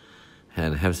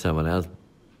and have someone else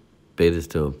beat us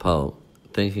to a pulp,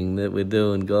 thinking that we're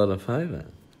doing God a favour.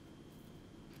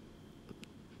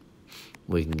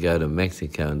 We can go to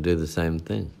Mexico and do the same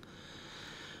thing.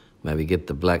 Maybe get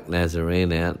the Black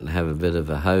Nazarene out and have a bit of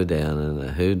a hoedown and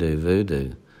a hoodoo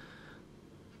voodoo.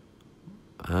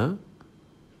 Huh?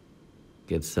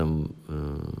 Get some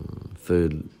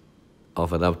food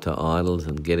offered up to idols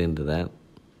and get into that.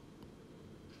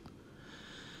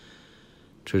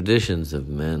 Traditions of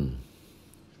men.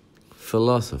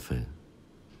 Philosophy.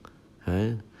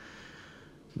 Hey?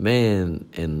 Men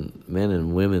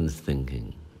and women's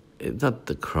thinking. It's not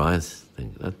the Christ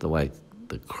thing, not the way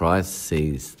the Christ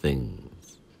sees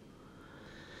things.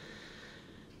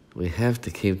 We have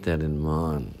to keep that in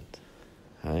mind,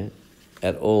 right?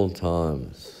 At all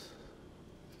times.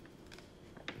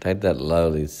 Take that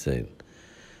lowly seat.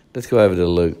 Let's go over to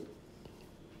Luke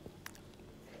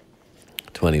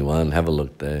 21. Have a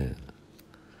look there.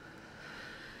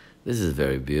 This is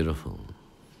very beautiful.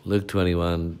 Luke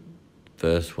 21,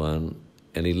 verse 1.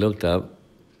 And he looked up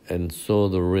and saw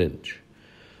the rich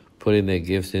putting their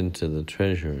gifts into the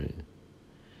treasury.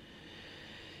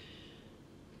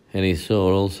 And he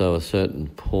saw also a certain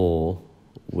poor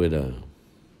widow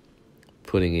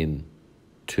putting in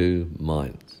 2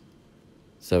 mites.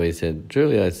 So he said,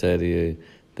 truly I say to you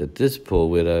that this poor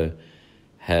widow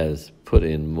has put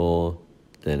in more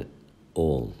than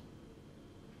all.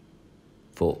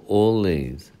 For all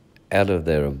these, out of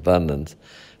their abundance,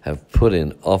 have put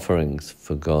in offerings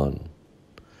for God.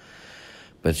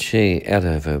 But she, out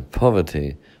of her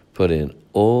poverty, put in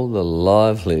all the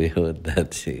livelihood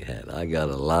that she had. I got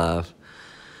to laugh.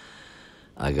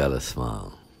 I got to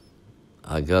smile.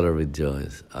 I got to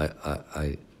rejoice. I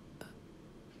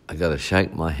got to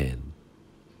shake my head.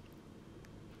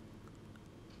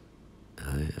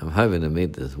 I'm hoping to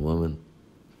meet this woman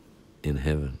in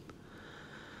heaven.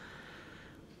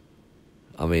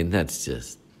 I mean, that's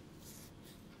just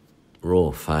raw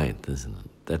faith, isn't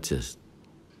it? That's just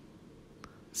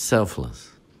selfless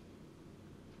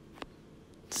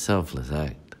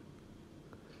act.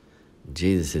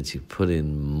 Jesus said she put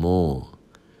in more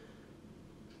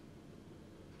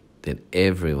than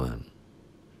everyone,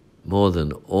 more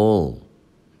than all.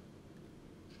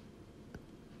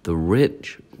 The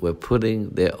rich were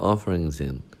putting their offerings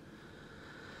in.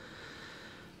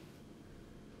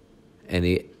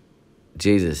 And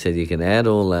Jesus said you can add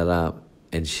all that up,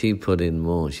 and she put in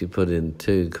more. She put in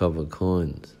 2 copper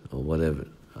coins or whatever,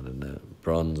 I don't know,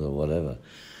 bronze or whatever.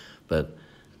 But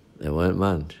there weren't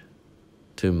much.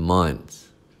 2 mites.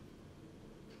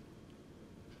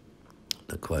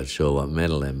 Not quite sure what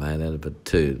metal they made out of, but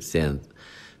 2 sounds.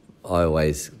 I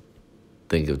always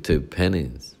think of 2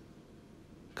 pennies,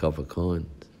 copper coins.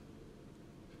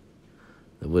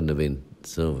 It wouldn't have been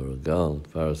silver or gold,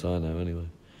 as far as I know anyway.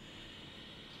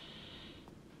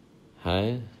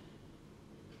 Hey?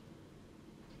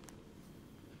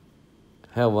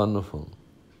 How wonderful.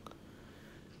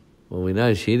 Well, we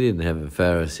know she didn't have a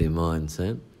Pharisee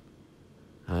mindset.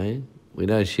 Hey? We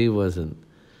know she wasn't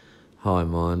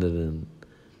high-minded and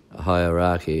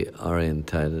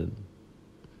hierarchy-orientated.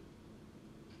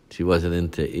 She wasn't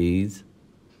into ease.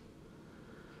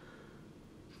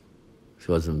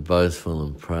 She wasn't boastful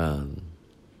and proud.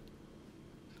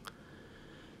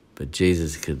 But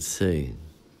Jesus could see.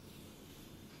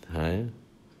 Hey?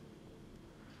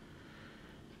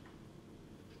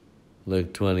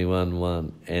 Luke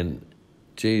 21:1, and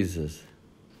Jesus,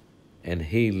 and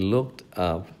he looked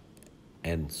up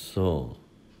and saw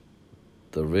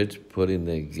the rich putting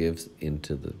their gifts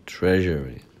into the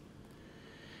treasury.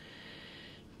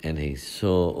 And he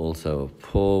saw also a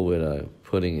poor widow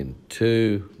putting in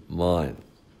 2 mites.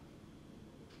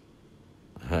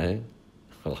 Hey?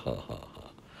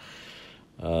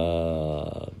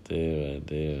 Oh, dear, oh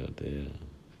dear, oh dear.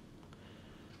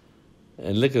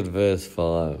 And look at verse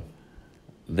 5.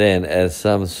 Then, as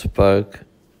some spoke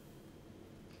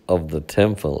of the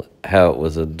temple, how it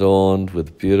was adorned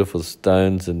with beautiful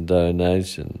stones and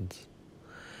donations,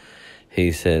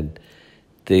 he said,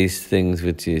 these things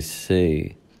which you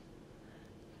see,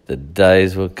 the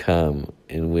days will come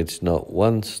in which not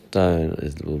one stone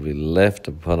will be left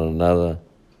upon another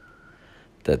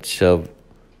that shall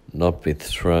not be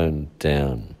thrown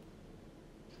down.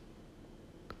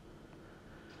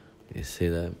 You see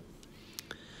that?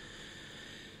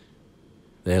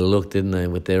 They looked, didn't they,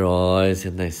 with their eyes,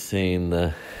 and they seen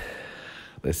the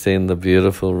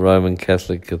beautiful Roman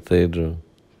Catholic Cathedral.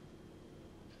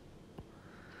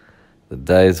 The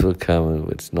days will come in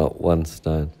which not one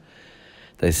stone.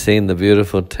 They seen the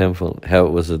beautiful temple, how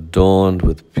it was adorned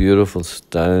with beautiful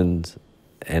stones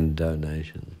and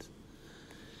donations.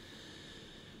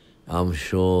 I'm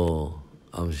sure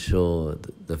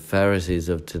the Pharisees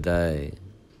of today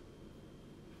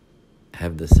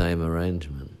have the same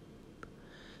arrangement.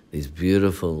 these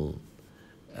beautiful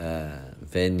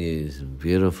venues and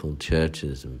beautiful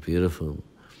churches and beautiful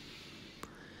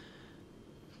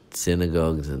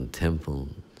synagogues and temples.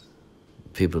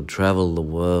 People travel the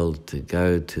world to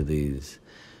go to these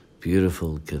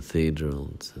beautiful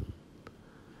cathedrals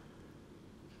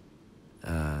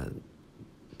and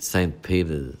St.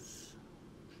 Peter's.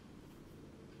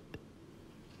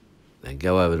 They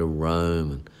go over to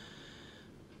Rome,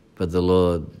 but the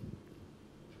Lord,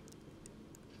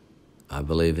 I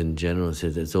believe in general,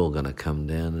 says it's all going to come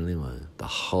down anyway. The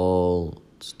whole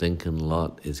stinking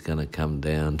lot is going to come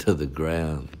down to the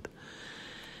ground.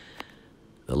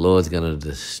 The Lord's going to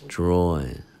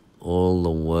destroy all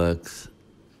the works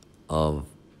of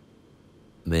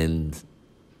men's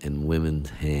and women's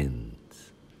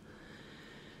hands.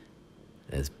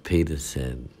 As Peter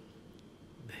said,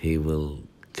 he will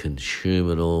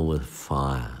consume it all with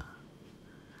fire.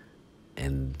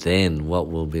 And then what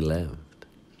will be left?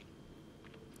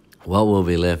 What will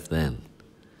be left then?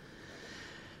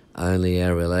 Only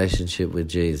our relationship with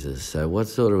Jesus. So what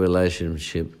sort of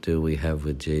relationship do we have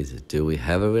with Jesus? Do we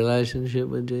have a relationship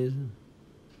with Jesus?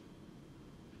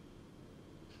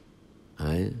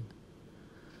 Hey?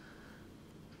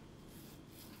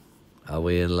 Are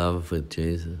we in love with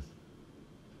Jesus?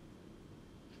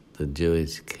 The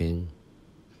Jewish king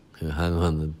who hung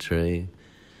on the tree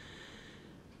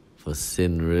for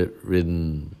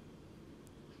sin-ridden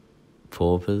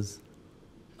paupers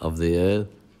of the earth.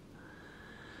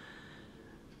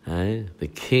 The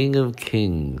King of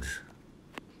Kings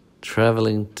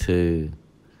travelling to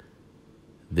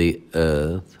the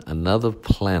earth, another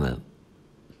planet,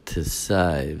 to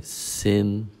save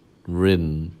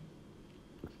sin-ridden,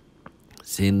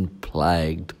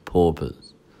 sin-plagued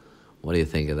paupers. What do you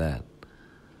think of that?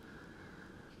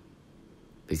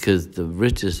 Because the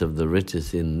richest of the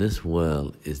richest in this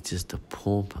world is just a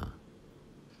pauper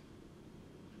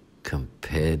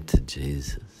compared to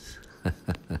Jesus.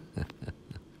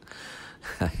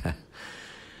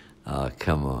 Oh,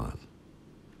 come on.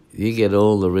 You get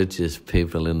all the richest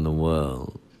people in the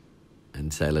world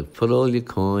and say, look, put all your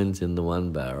coins in the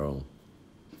one barrel.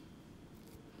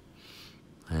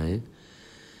 Hey?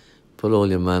 Put all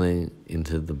your money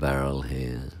into the barrel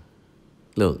here.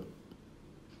 Look,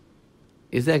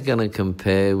 is that going to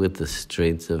compare with the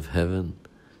streets of heaven?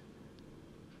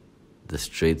 The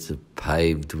streets are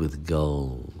paved with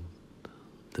gold,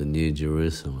 the New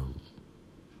Jerusalem.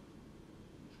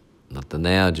 Not the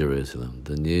now Jerusalem,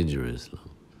 the New Jerusalem.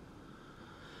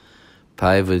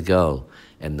 Paved with gold.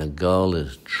 And the gold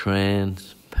is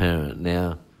transparent.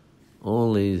 Now,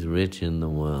 all these rich in the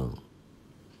world,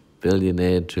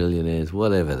 billionaires, trillionaires,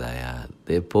 whatever they are,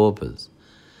 they're paupers.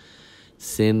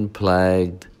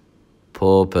 Sin-plagued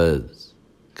paupers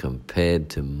compared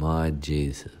to my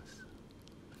Jesus.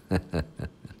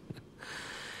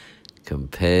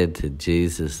 Compared to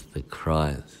Jesus the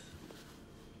Christ.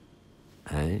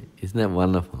 Hey? Isn't that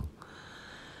wonderful?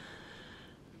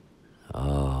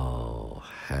 Oh,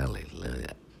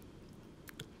 hallelujah.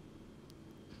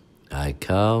 I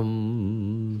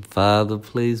come, Father,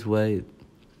 please wait.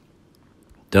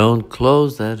 Don't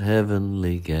close that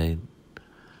heavenly gate.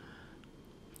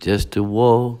 Just to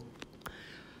walk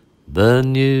the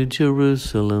New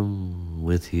Jerusalem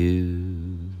with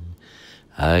you.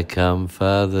 I come,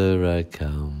 Father, I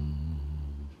come.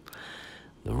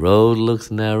 The road looks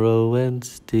narrow and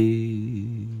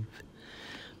steep.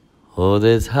 Oh,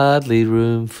 there's hardly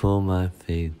room for my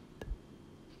feet.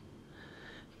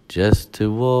 Just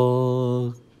to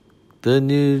walk the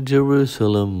New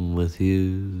Jerusalem with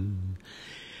you.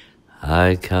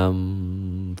 I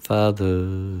come, Father,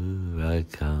 I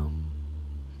come.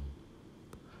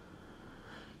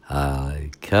 I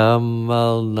come,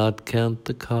 I'll not count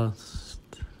the cost.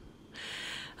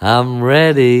 I'm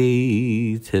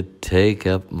ready to take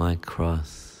up my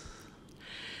cross.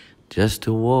 Just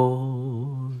to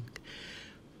walk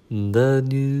the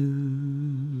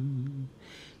New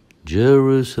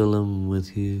Jerusalem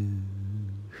with you.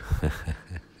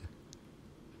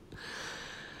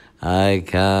 I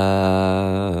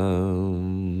come,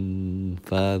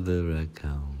 Father, I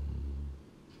come.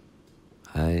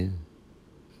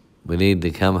 We need to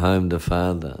come home to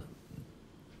Father.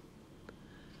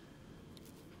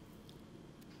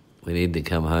 We need to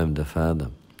come home to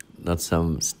Father, not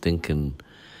some stinking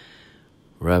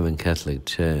Roman Catholic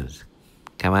church.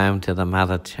 Come home to the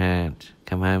Mother Church.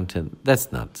 Come home to...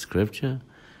 That's not Scripture.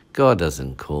 God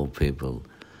doesn't call people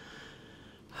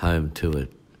home to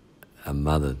a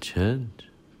Mother Church.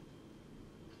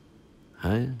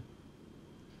 Hey?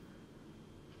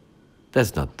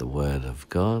 That's not the Word of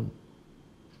God.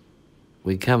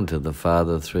 We come to the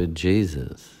Father through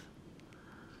Jesus.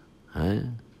 Eh?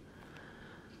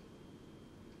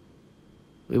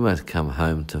 We must come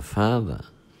home to Father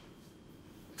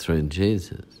through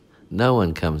Jesus. No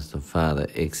one comes to Father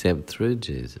except through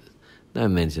Jesus. No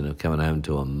mention of coming home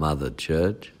to a mother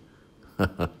church.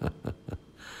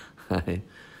 Hey?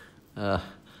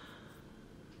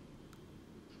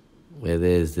 Where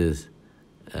there's this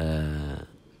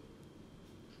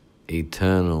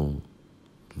eternal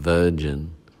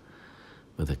virgin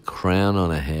with a crown on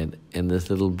her head and this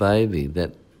little baby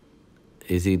that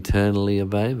is eternally a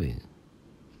baby.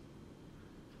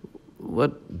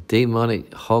 What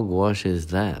demonic hogwash is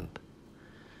that?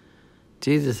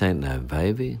 Jesus ain't no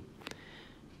baby.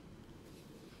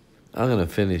 I'm going to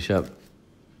finish up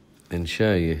and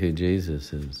show you who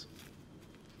Jesus is.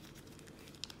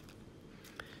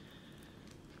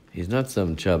 He's not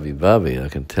some chubby bubby, I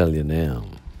can tell you now.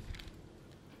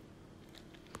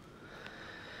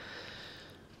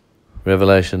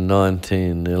 Revelation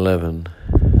 19:11.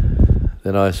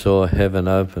 Then I saw heaven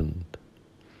opened,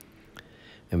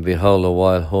 and behold a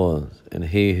white horse, and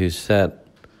he who sat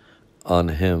on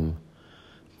him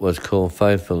was called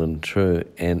Faithful and True,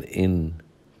 and in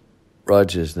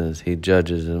righteousness he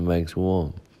judges and makes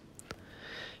war.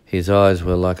 His eyes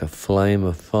were like a flame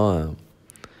of fire,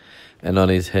 and on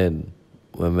his head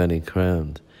were many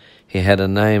crowns. He had a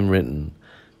name written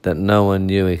that no one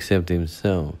knew except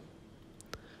himself.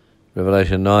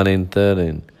 Revelation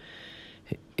 19:13.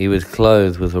 He was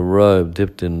clothed with a robe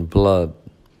dipped in blood,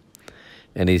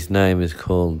 and his name is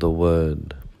called the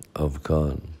Word of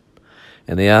God.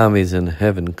 And the armies in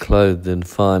heaven, clothed in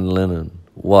fine linen,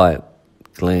 white,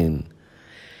 clean,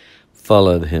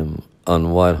 followed him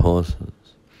on white horses.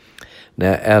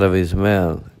 Now out of his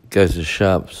mouth goes a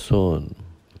sharp sword,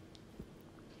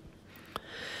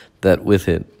 that with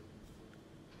it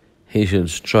he should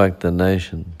strike the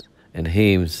nations, and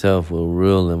he himself will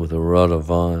rule them with a rod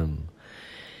of iron.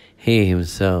 He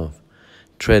himself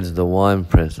treads the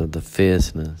winepress of the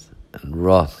fierceness and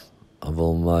wrath of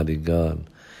Almighty God,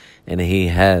 and he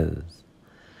has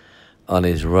on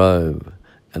his robe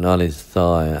and on his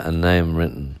thigh a name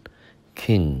written,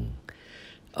 King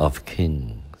of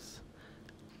Kings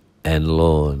and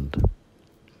Lord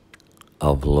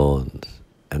of Lords.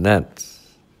 And that's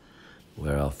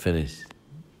where I'll finish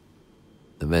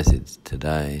the message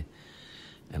today,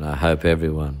 and I hope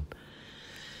everyone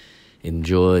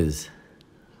enjoys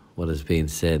what has been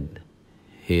said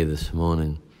here this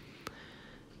morning.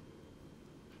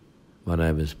 My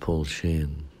name is Paul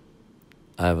Sheehan.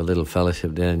 I have a little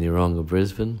fellowship down in Yeronga,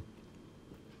 Brisbane.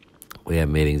 We have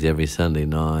meetings every Sunday,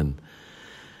 9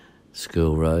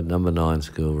 School Road, number 9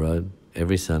 School Road,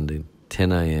 every Sunday,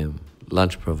 10 a.m,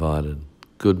 lunch provided,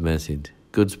 good message,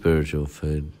 good spiritual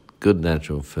food, good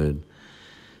natural food,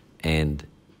 and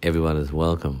everyone is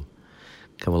welcome.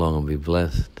 Come along and be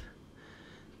blessed.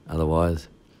 Otherwise,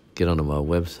 get onto my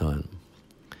website,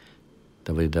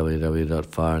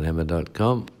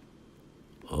 www.fireandhammer.com,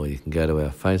 or you can go to our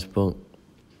Facebook,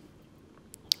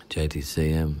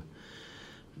 JTCM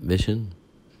Mission,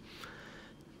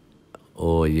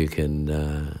 or you can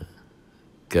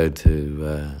go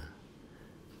to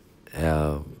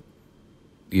our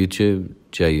YouTube,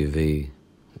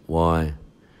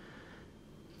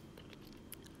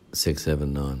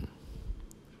 JUVY679.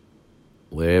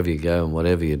 Wherever you go and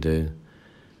whatever you do,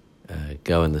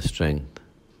 go in the strength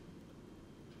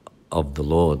of the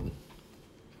Lord.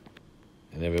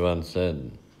 And everyone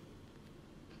said,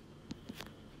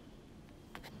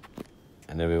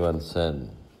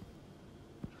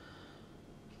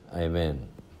 Amen.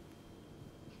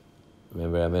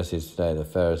 Remember our message today, the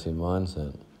Pharisee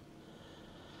mindset.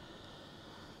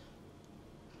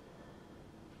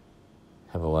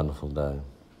 Have a wonderful day.